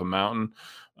jump off a mountain.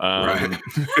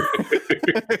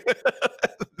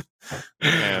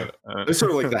 It's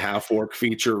sort of like the half orc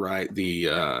feature, right? The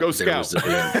Go Scout. See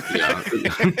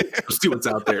what's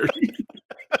out there.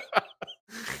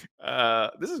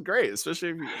 This is great, especially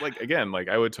if you, like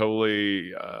I would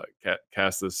totally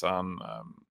cast this on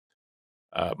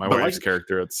my wife's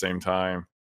character at the same time.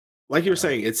 Like you were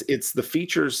saying, it's the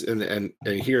features and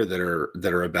here that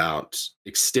are about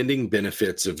extending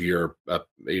benefits of your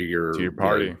to your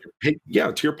party.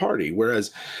 To your party.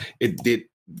 Whereas it to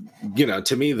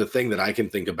me, the thing that I can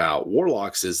think about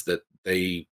warlocks is that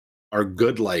they are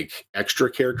good like extra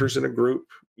characters in a group,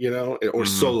 or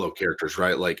solo characters,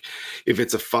 right? Like if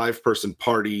it's a 5-person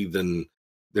party, then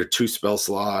they're 2 spell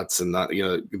slots, and not,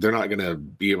 they're not going to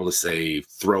be able to say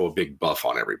throw a big buff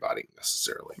on everybody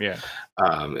necessarily.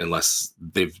 Unless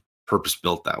they've purpose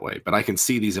built that way. But I can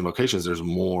see these invocations. There's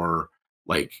more,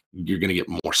 like you're going to get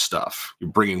more stuff.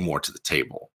 You're bringing more to the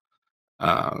table.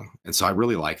 And so I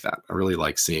really like that. I really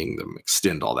like seeing them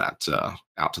extend all that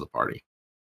out to the party.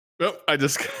 Well, I'm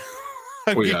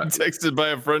getting texted by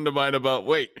a friend of mine about,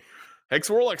 wait, Hex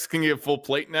Warlocks can get full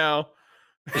plate now.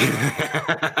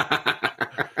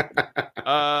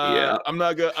 I'm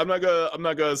not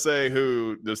gonna say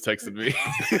who just texted me.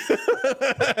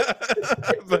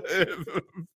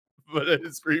 but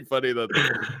it's pretty funny that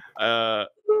I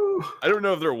don't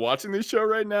know if they're watching this show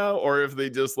right now or if they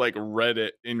just like read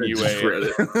it in UA.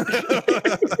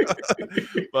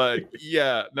 But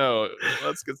no,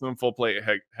 let's get some full plate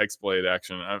Hexblade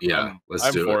action. I'm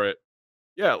for it.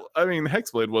 Yeah, I mean,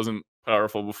 Hexblade wasn't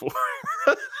powerful before.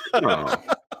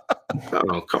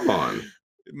 Oh, come on.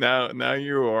 Now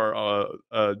you are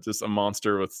just a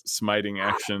monster with smiting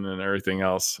action and everything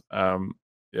else.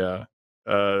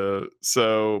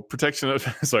 So protection of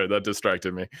sorry, that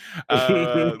distracted me.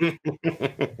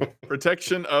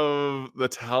 Protection of the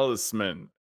talisman.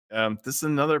 This is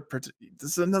another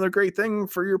great thing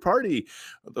for your party.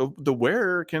 The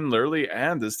wearer can literally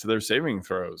add this to their saving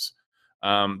throws.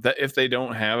 That if they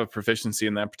don't have a proficiency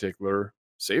in that particular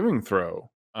saving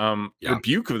throw.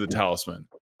 Rebuke of the talisman.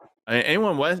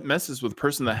 Anyone messes with a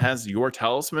person that has your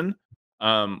talisman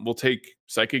will take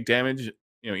psychic damage,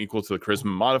 equal to the charisma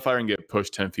modifier and get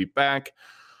pushed 10 feet back.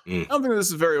 I don't think this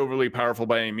is very overly powerful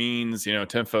by any means. 10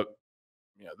 foot,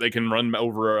 they can run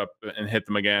over and hit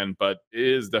them again, but it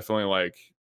is definitely like,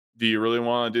 do you really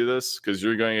want to do this? Because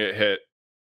you're going to get hit.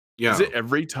 Is it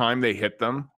every time they hit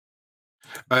them?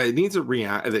 It needs a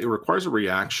It requires a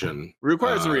reaction.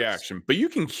 But you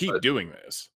can keep doing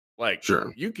this. Like,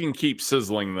 you can keep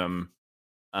sizzling them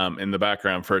in the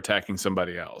background for attacking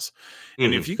somebody else.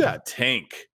 And if you got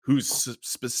tank whose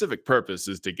specific purpose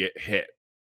is to get hit,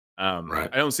 I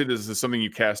don't see this as something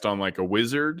you cast on like a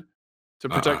wizard to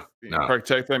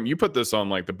protect them. You put this on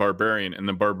like the barbarian, and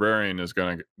the barbarian is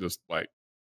going to just like,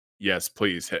 yes,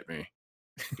 please hit me.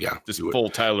 Yeah, just full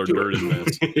Tyler Durden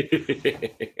this.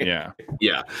 No,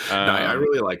 I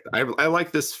really like. I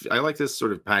like this. I like this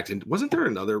sort of pact. And wasn't there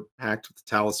another pact with the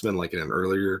talisman, like in an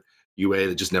earlier UA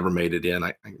that just never made it in?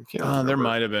 I can't remember. There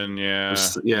might have been. Yeah.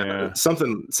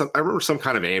 Something. I remember some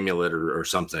kind of amulet or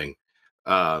something.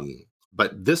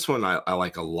 But this one I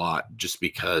like a lot just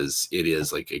because it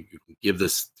is like you can give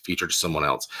this feature to someone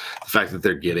else. The fact that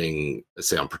they're getting, let's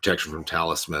say, on protection from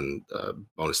talisman,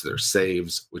 bonus to their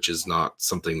saves, which is not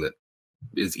something that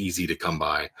is easy to come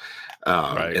by.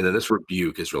 Right. And then this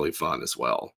rebuke is really fun as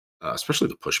well, especially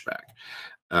the pushback.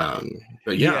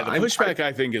 But Yeah, the pushback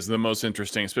I think is the most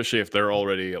interesting, especially if they're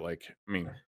already like, I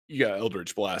mean, you got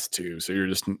Eldritch Blast too, so you're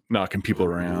just knocking people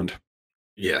around.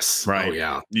 Yes. Right. Oh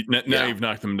yeah. Now you've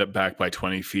knocked them back by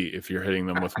 20 feet if you're hitting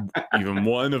them with even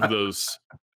one of those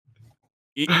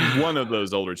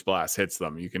Eldritch Blasts hits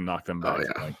them, you can knock them back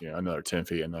like another 10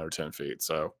 feet, another 10 feet.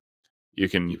 So you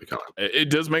can it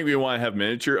does make me want to have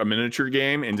a miniature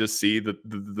game and just see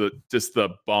the just the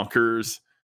bonkers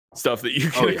stuff that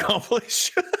you can accomplish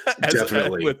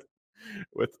definitely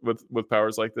with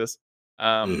powers like this.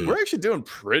 We're actually doing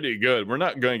pretty good. We're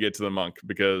not going to get to the monk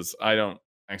because I don't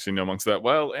actually know monks that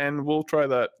well, and we'll try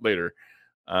that later.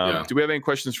 Do we have any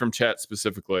questions from chat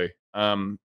specifically?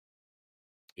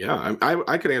 Yeah,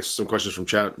 I could answer some questions from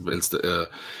chat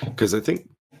because I think,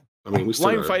 I mean, we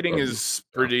line fighting is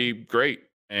pretty great,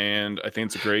 and I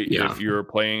think it's great if you're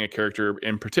playing a character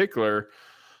in particular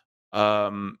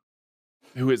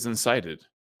who is incited.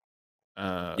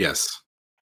 Yes,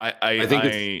 I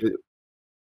think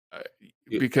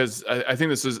because I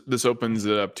think this opens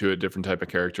it up to a different type of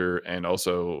character, and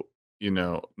also, you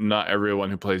know, not everyone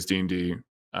who plays D&D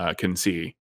can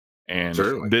see. And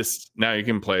this, now you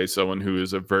can play someone who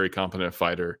is a very competent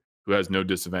fighter who has no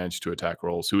disadvantage to attack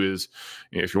rolls, who is,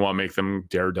 you know, if you want to make them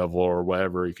daredevil or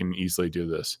whatever, you can easily do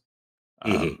this.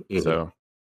 So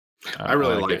I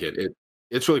really like it.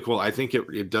 It's really cool. I think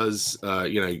it does,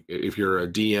 you know, if you're a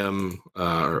DM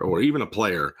or even a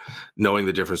player, knowing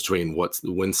the difference between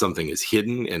when something is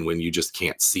hidden and when you just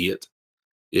can't see it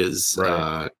is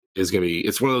going to be,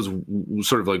 it's one of those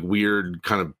sort of like weird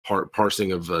kind of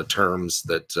parsing of terms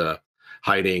that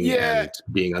hiding and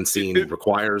being unseen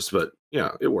requires, but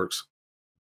yeah, it works.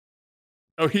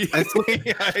 Oh,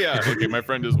 yeah. Okay, my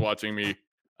friend is watching me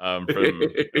from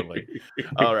like,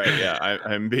 all right, yeah,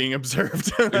 I'm being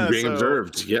observed. Being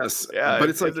observed, yes. Yeah, but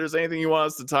it's like, if there's anything you want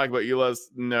us to talk about, you let us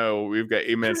know. We've got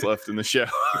 8 minutes left in the show.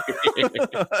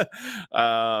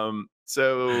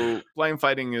 So playing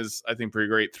fighting is, I think, pretty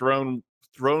great. Thrown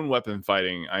weapon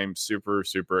fighting, I'm super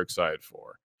excited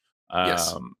for. I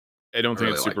don't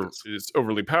think it's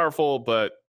overly powerful,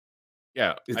 but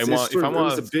yeah, if I want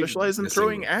to specialize in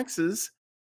throwing axes,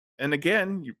 and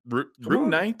again, Rune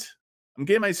Knight, I'm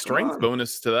getting my strength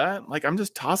bonus to that. Like, I'm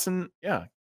just tossing. Yeah,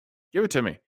 give it to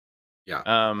me. Yeah,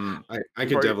 I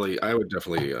would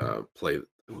definitely play.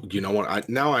 You know what? I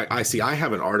see. I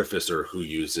have an artificer who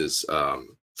uses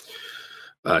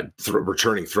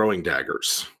returning throwing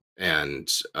daggers, and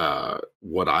so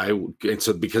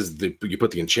because you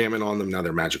put the enchantment on them, now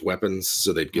they're magic weapons,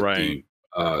 so they'd get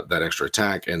that extra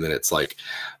attack, and then it's like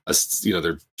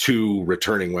they're 2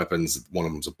 returning weapons. One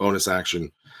of them's a bonus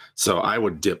action, so I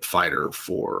would dip fighter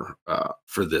for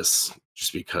this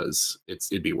just because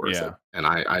it'd be worth it, and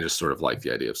I just sort of like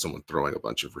the idea of someone throwing a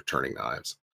bunch of returning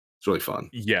knives. It's really fun.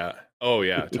 Yeah. Oh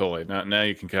yeah, totally. Now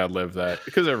you can kind of live that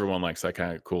because everyone likes that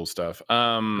kind of cool stuff.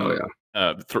 Being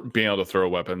able to throw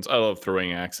weapons. I love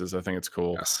throwing axes. I think it's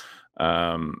cool. Yes.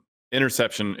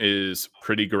 Interception is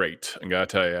pretty great, I gotta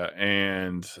tell you.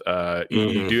 And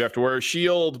you do have to wear a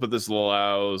shield, but this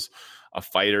allows a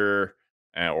fighter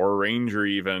or a ranger,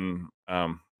 even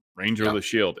ranger with a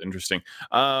shield. Interesting.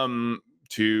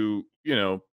 To, you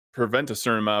know, prevent a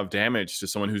certain amount of damage to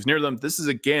someone who's near them. This is,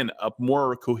 again, a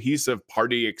more cohesive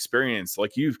party experience.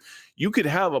 Like, you could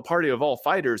have a party of all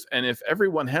fighters, and if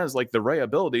everyone has like the right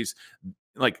abilities,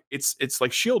 like it's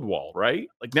like shield wall, right?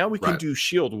 Like, now we can do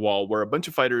shield wall where a bunch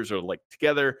of fighters are like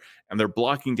together and they're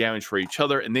blocking damage for each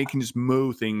other, and they can just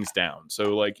mow things down.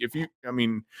 So like,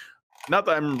 not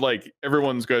that I'm like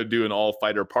everyone's going to do an all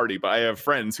fighter party, but I have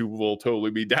friends who will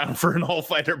totally be down for an all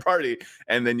fighter party,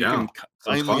 and then you can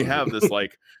finally have this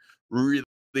like really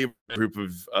group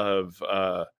of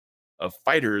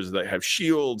fighters that have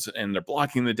shields, and they're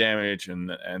blocking the damage,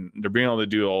 and they're being able to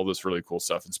do all this really cool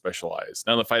stuff and specialize.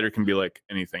 Now the fighter can be like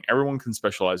anything. Everyone can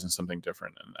specialize in something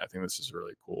different, and I think this is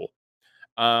really cool.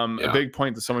 A big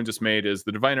point that someone just made is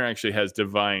the diviner actually has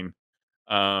divine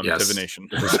divination.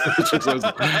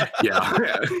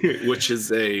 Which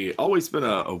is always been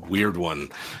a weird one.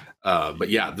 But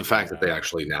yeah, the fact that they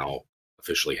actually now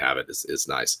officially have it is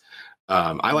nice.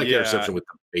 I like interception with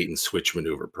the bait and switch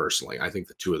maneuver personally. I think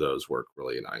the 2 of those work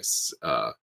really nice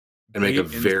and make a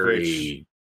very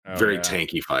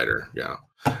tanky fighter. Yeah.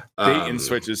 Bait and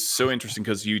switch is so interesting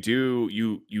because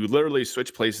you literally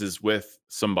switch places with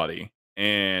somebody,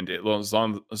 and as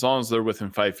long as they're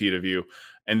within 5 feet of you,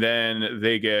 and then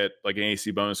they get like an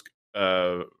AC bonus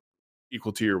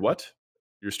equal to your what?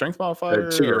 Your strength modifier,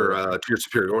 or to your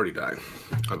superiority die,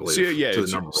 I so believe, yeah, to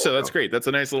the number so roll. that's great. That's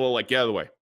a nice little like get out of the way.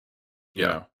 You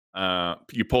Yeah, know,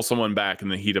 you pull someone back in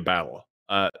the heat of battle.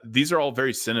 These are all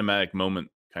very cinematic moment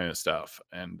kind of stuff,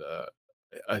 and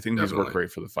I think these work definitely.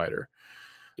 great for the fighter.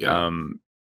 Yeah. Um,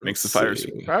 Let's Makes the fighters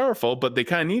see. powerful, but they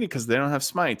kind of need it because they don't have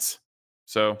smites.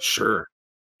 So, Sure.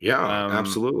 Yeah, um,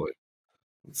 absolutely.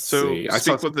 Let's so see. I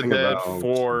saw speak with the something dead about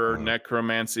for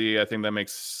necromancy. I think that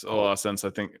makes a oh, lot of sense. I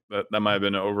think that might have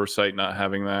been an oversight not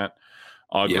having that.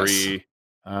 yes. Augury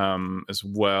as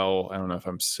well. I don't know if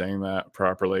I'm saying that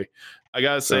properly. I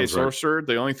gotta say, Sounds right. sorcerer.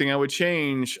 The only thing I would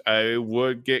change, I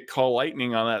would get call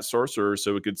lightning on that sorcerer,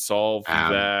 so we could solve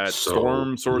that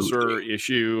storm sorcerer Absolutely.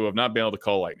 issue of not being able to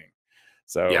call lightning.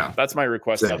 So Yeah. that's my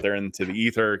request out Same. there into the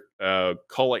ether.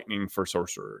 Call lightning for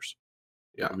sorcerers.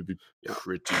 Yeah. It would be Yeah.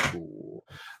 pretty cool.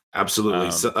 Absolutely.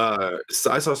 Um,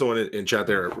 So I saw someone in chat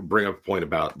there bring up a point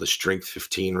about the strength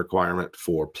 15 requirement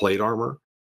for plate armor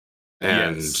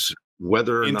and yes,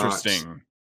 whether or not, interesting.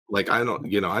 like, I'm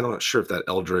not sure if that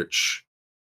Eldritch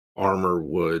armor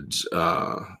would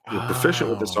you're proficient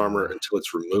with this armor Oh, until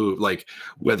it's removed, like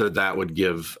whether that would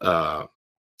give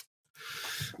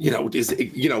is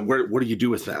it, what do you do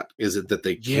with that? Is it that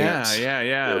they yeah, can't, yeah,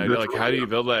 yeah. they're Like, how throwing do it you up?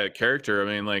 build that character? I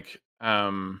mean, like,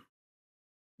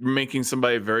 making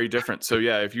somebody very different. So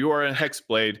yeah, if you are a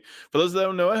hexblade, for those that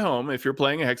don't know at home, if you're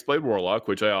playing a hexblade warlock,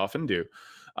 which I often do,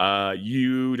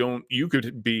 you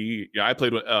could be. I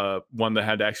played one that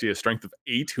had actually a strength of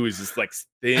 8, who is just like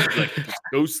thin, like just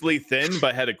ghostly thin,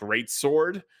 but had a great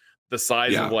sword, the size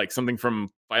of Yeah. like something from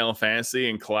Final Fantasy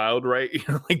and Cloud, right?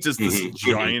 Like just this Mhm, mhm.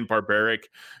 giant barbaric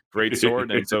great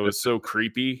sword, and so it was so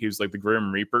creepy. He was like the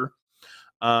Grim Reaper.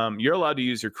 You're allowed to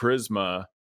use your charisma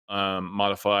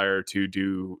modifier to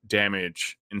do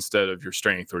damage instead of your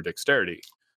strength or dexterity.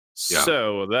 Yeah,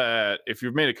 So that if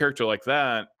you've made a character like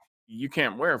that, you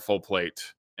can't wear full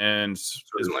plate. And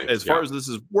certainly. as far Yeah, as this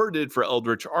is worded for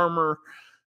Eldritch armor,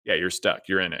 yeah, you're stuck.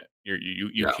 You're in it. You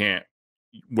yeah. can't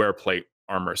wear plate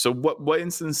armor. So what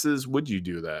instances would you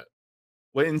do that?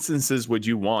 What instances would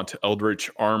you want Eldritch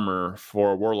armor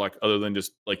for a warlock other than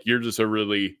just like you're just a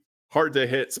really hard to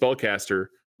hit spellcaster?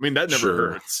 I mean, that never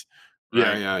Sure. hurts,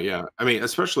 Yeah, right? yeah, yeah. I mean,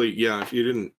 especially, yeah,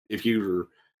 if you're,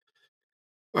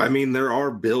 I mean, there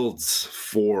are builds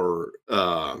for,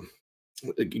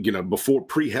 before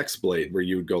pre Hexblade where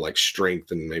you would go like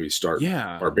strength and maybe start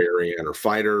Yeah, barbarian or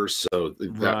fighter. So that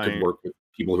could right. work with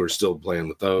people who are still playing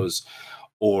with those.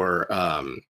 Or, Well,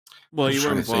 I'm you just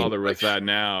trying to wouldn't think, bother like, with that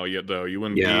now, yet though. You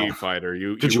wouldn't yeah, be fighter.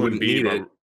 because You you wouldn't wouldn't be need it.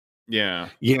 yeah.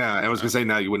 Yeah, I was gonna Uh, say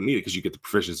now you wouldn't need it because you get the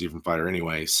proficiency from fighter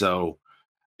anyway. So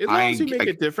it allows you I, to make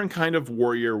I a different kind of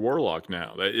warrior warlock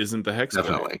now. That isn't the hexblade.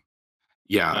 definitely,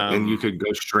 yeah, and you Um, could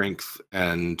go strength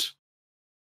and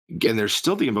there's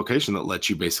still the invocation that lets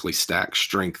you basically stack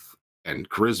strength and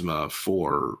charisma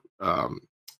for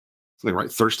something,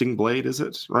 right? Thirsting blade, is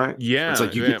it right? It's yeah,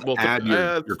 like you yeah. get to Well, add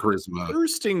your charisma.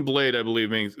 Thirsting Blade, I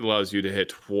believe, allows you to hit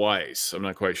twice. I'm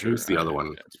not quite Who's sure. the other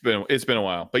one? It's been a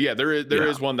while, but yeah, there Yeah,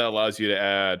 is one that allows you to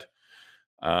add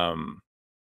um,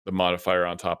 the modifier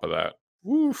on top of that. on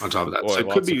Woof, top of that. So boy, it could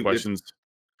lots of be questions.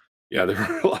 yeah,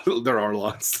 there are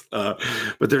lots.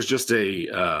 But there's just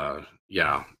a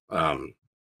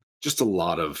just a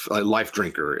lot of life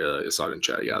drinker is on in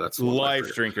chat. Yeah, that's the one, life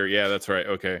Life drinker. Drinker, yeah, that's right.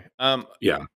 Okay,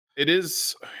 Yeah, it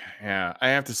is. Yeah, I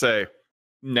have to say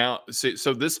now.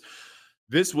 So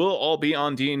this will all be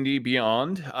on D&D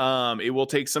Beyond. It will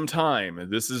take some time.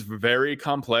 This is very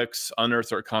complex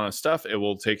Unearthed Arcana stuff. It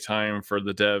will take time for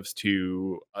the devs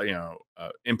to,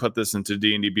 input this into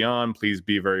D&D Beyond. Please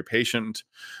be very patient.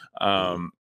 mhm,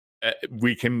 Um,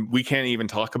 we can't even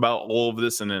talk about all of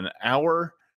this in an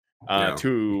hour. yeah,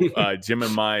 To Jim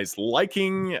and Mai's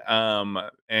liking.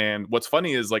 And what's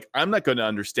funny is like I'm not going to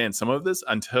understand some of this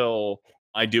until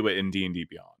I do it in D&D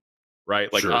Beyond,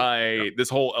 right? Like sure, yeah, this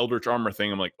whole Eldritch Armor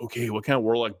thing, I'm like, okay, what kind of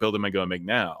warlock build am I going to make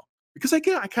now? Because I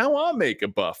kind of want to make a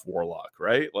buff warlock,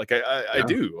 right? Like I yeah,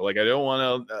 do. Like I don't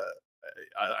want to.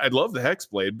 I love the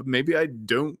Hexblade, but maybe I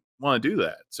don't want to do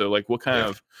that. So like, what kind yeah.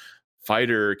 of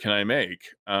fighter can I make?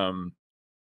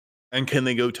 And can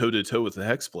they go toe to toe with the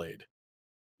Hexblade?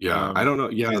 Yeah, I Um, don't know.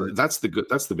 Yeah, that's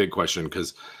the big question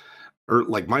because,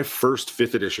 like, my first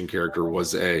fifth edition character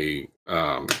was a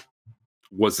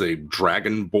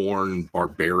dragonborn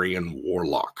barbarian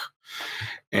warlock,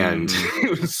 and mhm.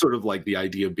 it was sort of like the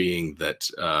idea being that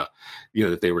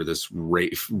that they were this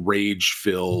rage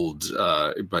filled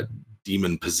but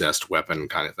demon possessed weapon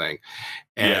kind of thing,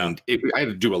 Yeah. and I had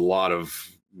to do a lot of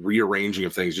rearranging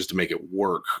of things just to make it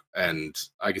work. And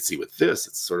I could see with this,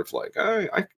 it's sort of like,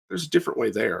 there's a different way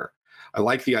there. I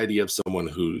like the idea of someone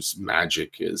whose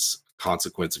magic is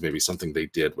consequence of maybe something they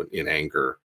did when in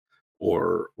anger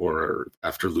or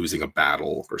after losing a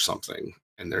battle or something,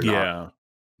 and they're not Yeah.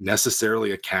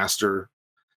 necessarily a caster.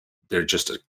 They're just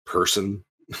a person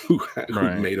who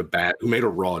Right. made a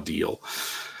raw deal.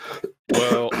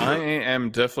 Well, I am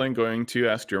definitely going to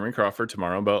ask Jeremy Crawford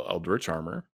tomorrow about Eldritch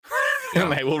Armor,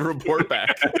 and I will report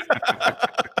back.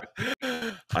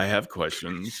 I have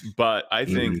questions, but I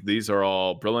think these are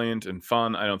all brilliant and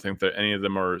fun. I don't think that any of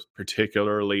them are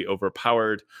particularly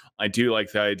overpowered. I do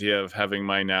like the idea of having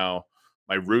my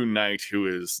Rune Knight, who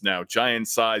is now giant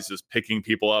size, just picking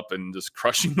people up and just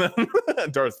crushing them,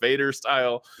 Darth Vader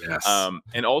style. Yes.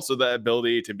 And also the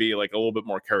ability to be like a little bit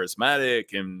more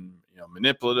charismatic and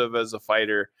manipulative as a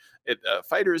fighter.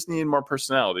 Fighters need more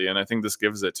personality, and I think this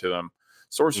gives it to them.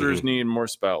 Sorcerers need more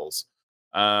spells.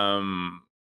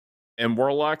 And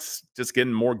Warlocks just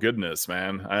getting more goodness,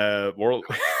 man.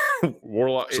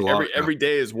 Warlock every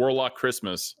day is Warlock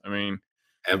Christmas. I mean,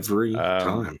 every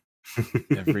time.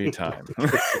 Every time.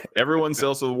 Everyone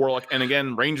sells to the Warlock. And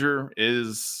again, Ranger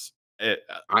is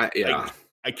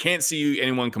I can't see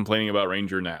anyone complaining about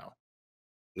Ranger now.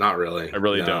 Not really. I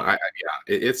really don't.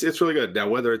 It's really good. Now,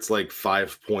 whether it's like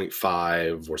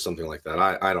 5.5 or something like that,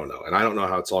 I don't know. And I don't know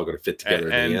how it's all going to fit together.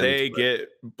 And they get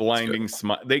blinding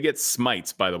smite. They get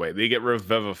smites, by the way. They get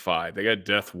revivify. They got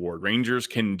death ward. Rangers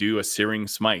can do a searing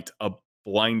smite, a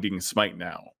blinding smite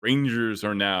now. Rangers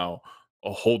are now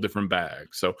a whole different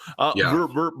bag. So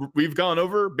we've gone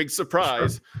over. Big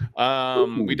surprise.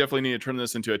 We definitely need to turn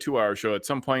this into a 2-hour show at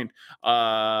some point.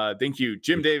 Thank you,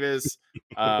 Jim Davis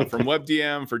from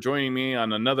WebDM, for joining me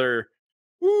on another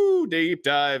deep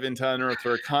dive into Unearthed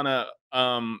Arcana.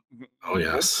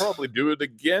 We'll probably do it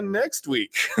again next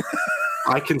week.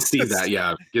 I can see that.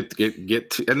 Yeah, get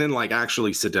to, and then like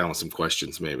actually sit down with some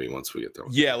questions maybe once we get there.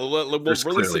 Yeah, we'll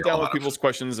really sit down with people's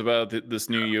questions about this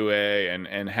new UA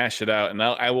and hash it out. And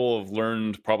I will have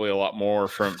learned probably a lot more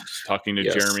from talking to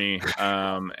Jeremy.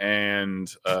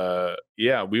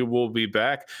 We will be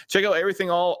back. Check out everything,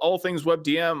 all things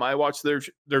WebDM. I watch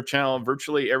their channel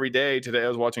virtually every day. Today I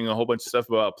was watching a whole bunch of stuff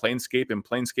about Planescape and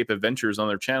Planescape Adventures on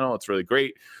their channel. It's really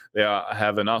great. They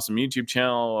have an awesome YouTube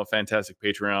channel, a fantastic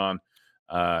Patreon.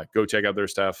 Go check out their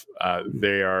stuff.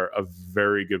 They are a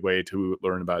very good way to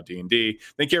learn about D&D.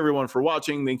 Thank you everyone for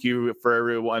watching. Thank you for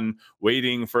everyone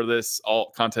waiting for this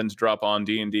all content to drop on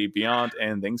D&D Beyond.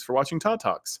 And thanks for watching Todd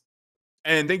Talks.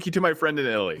 And thank you to my friend in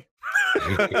Italy.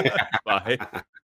 Bye.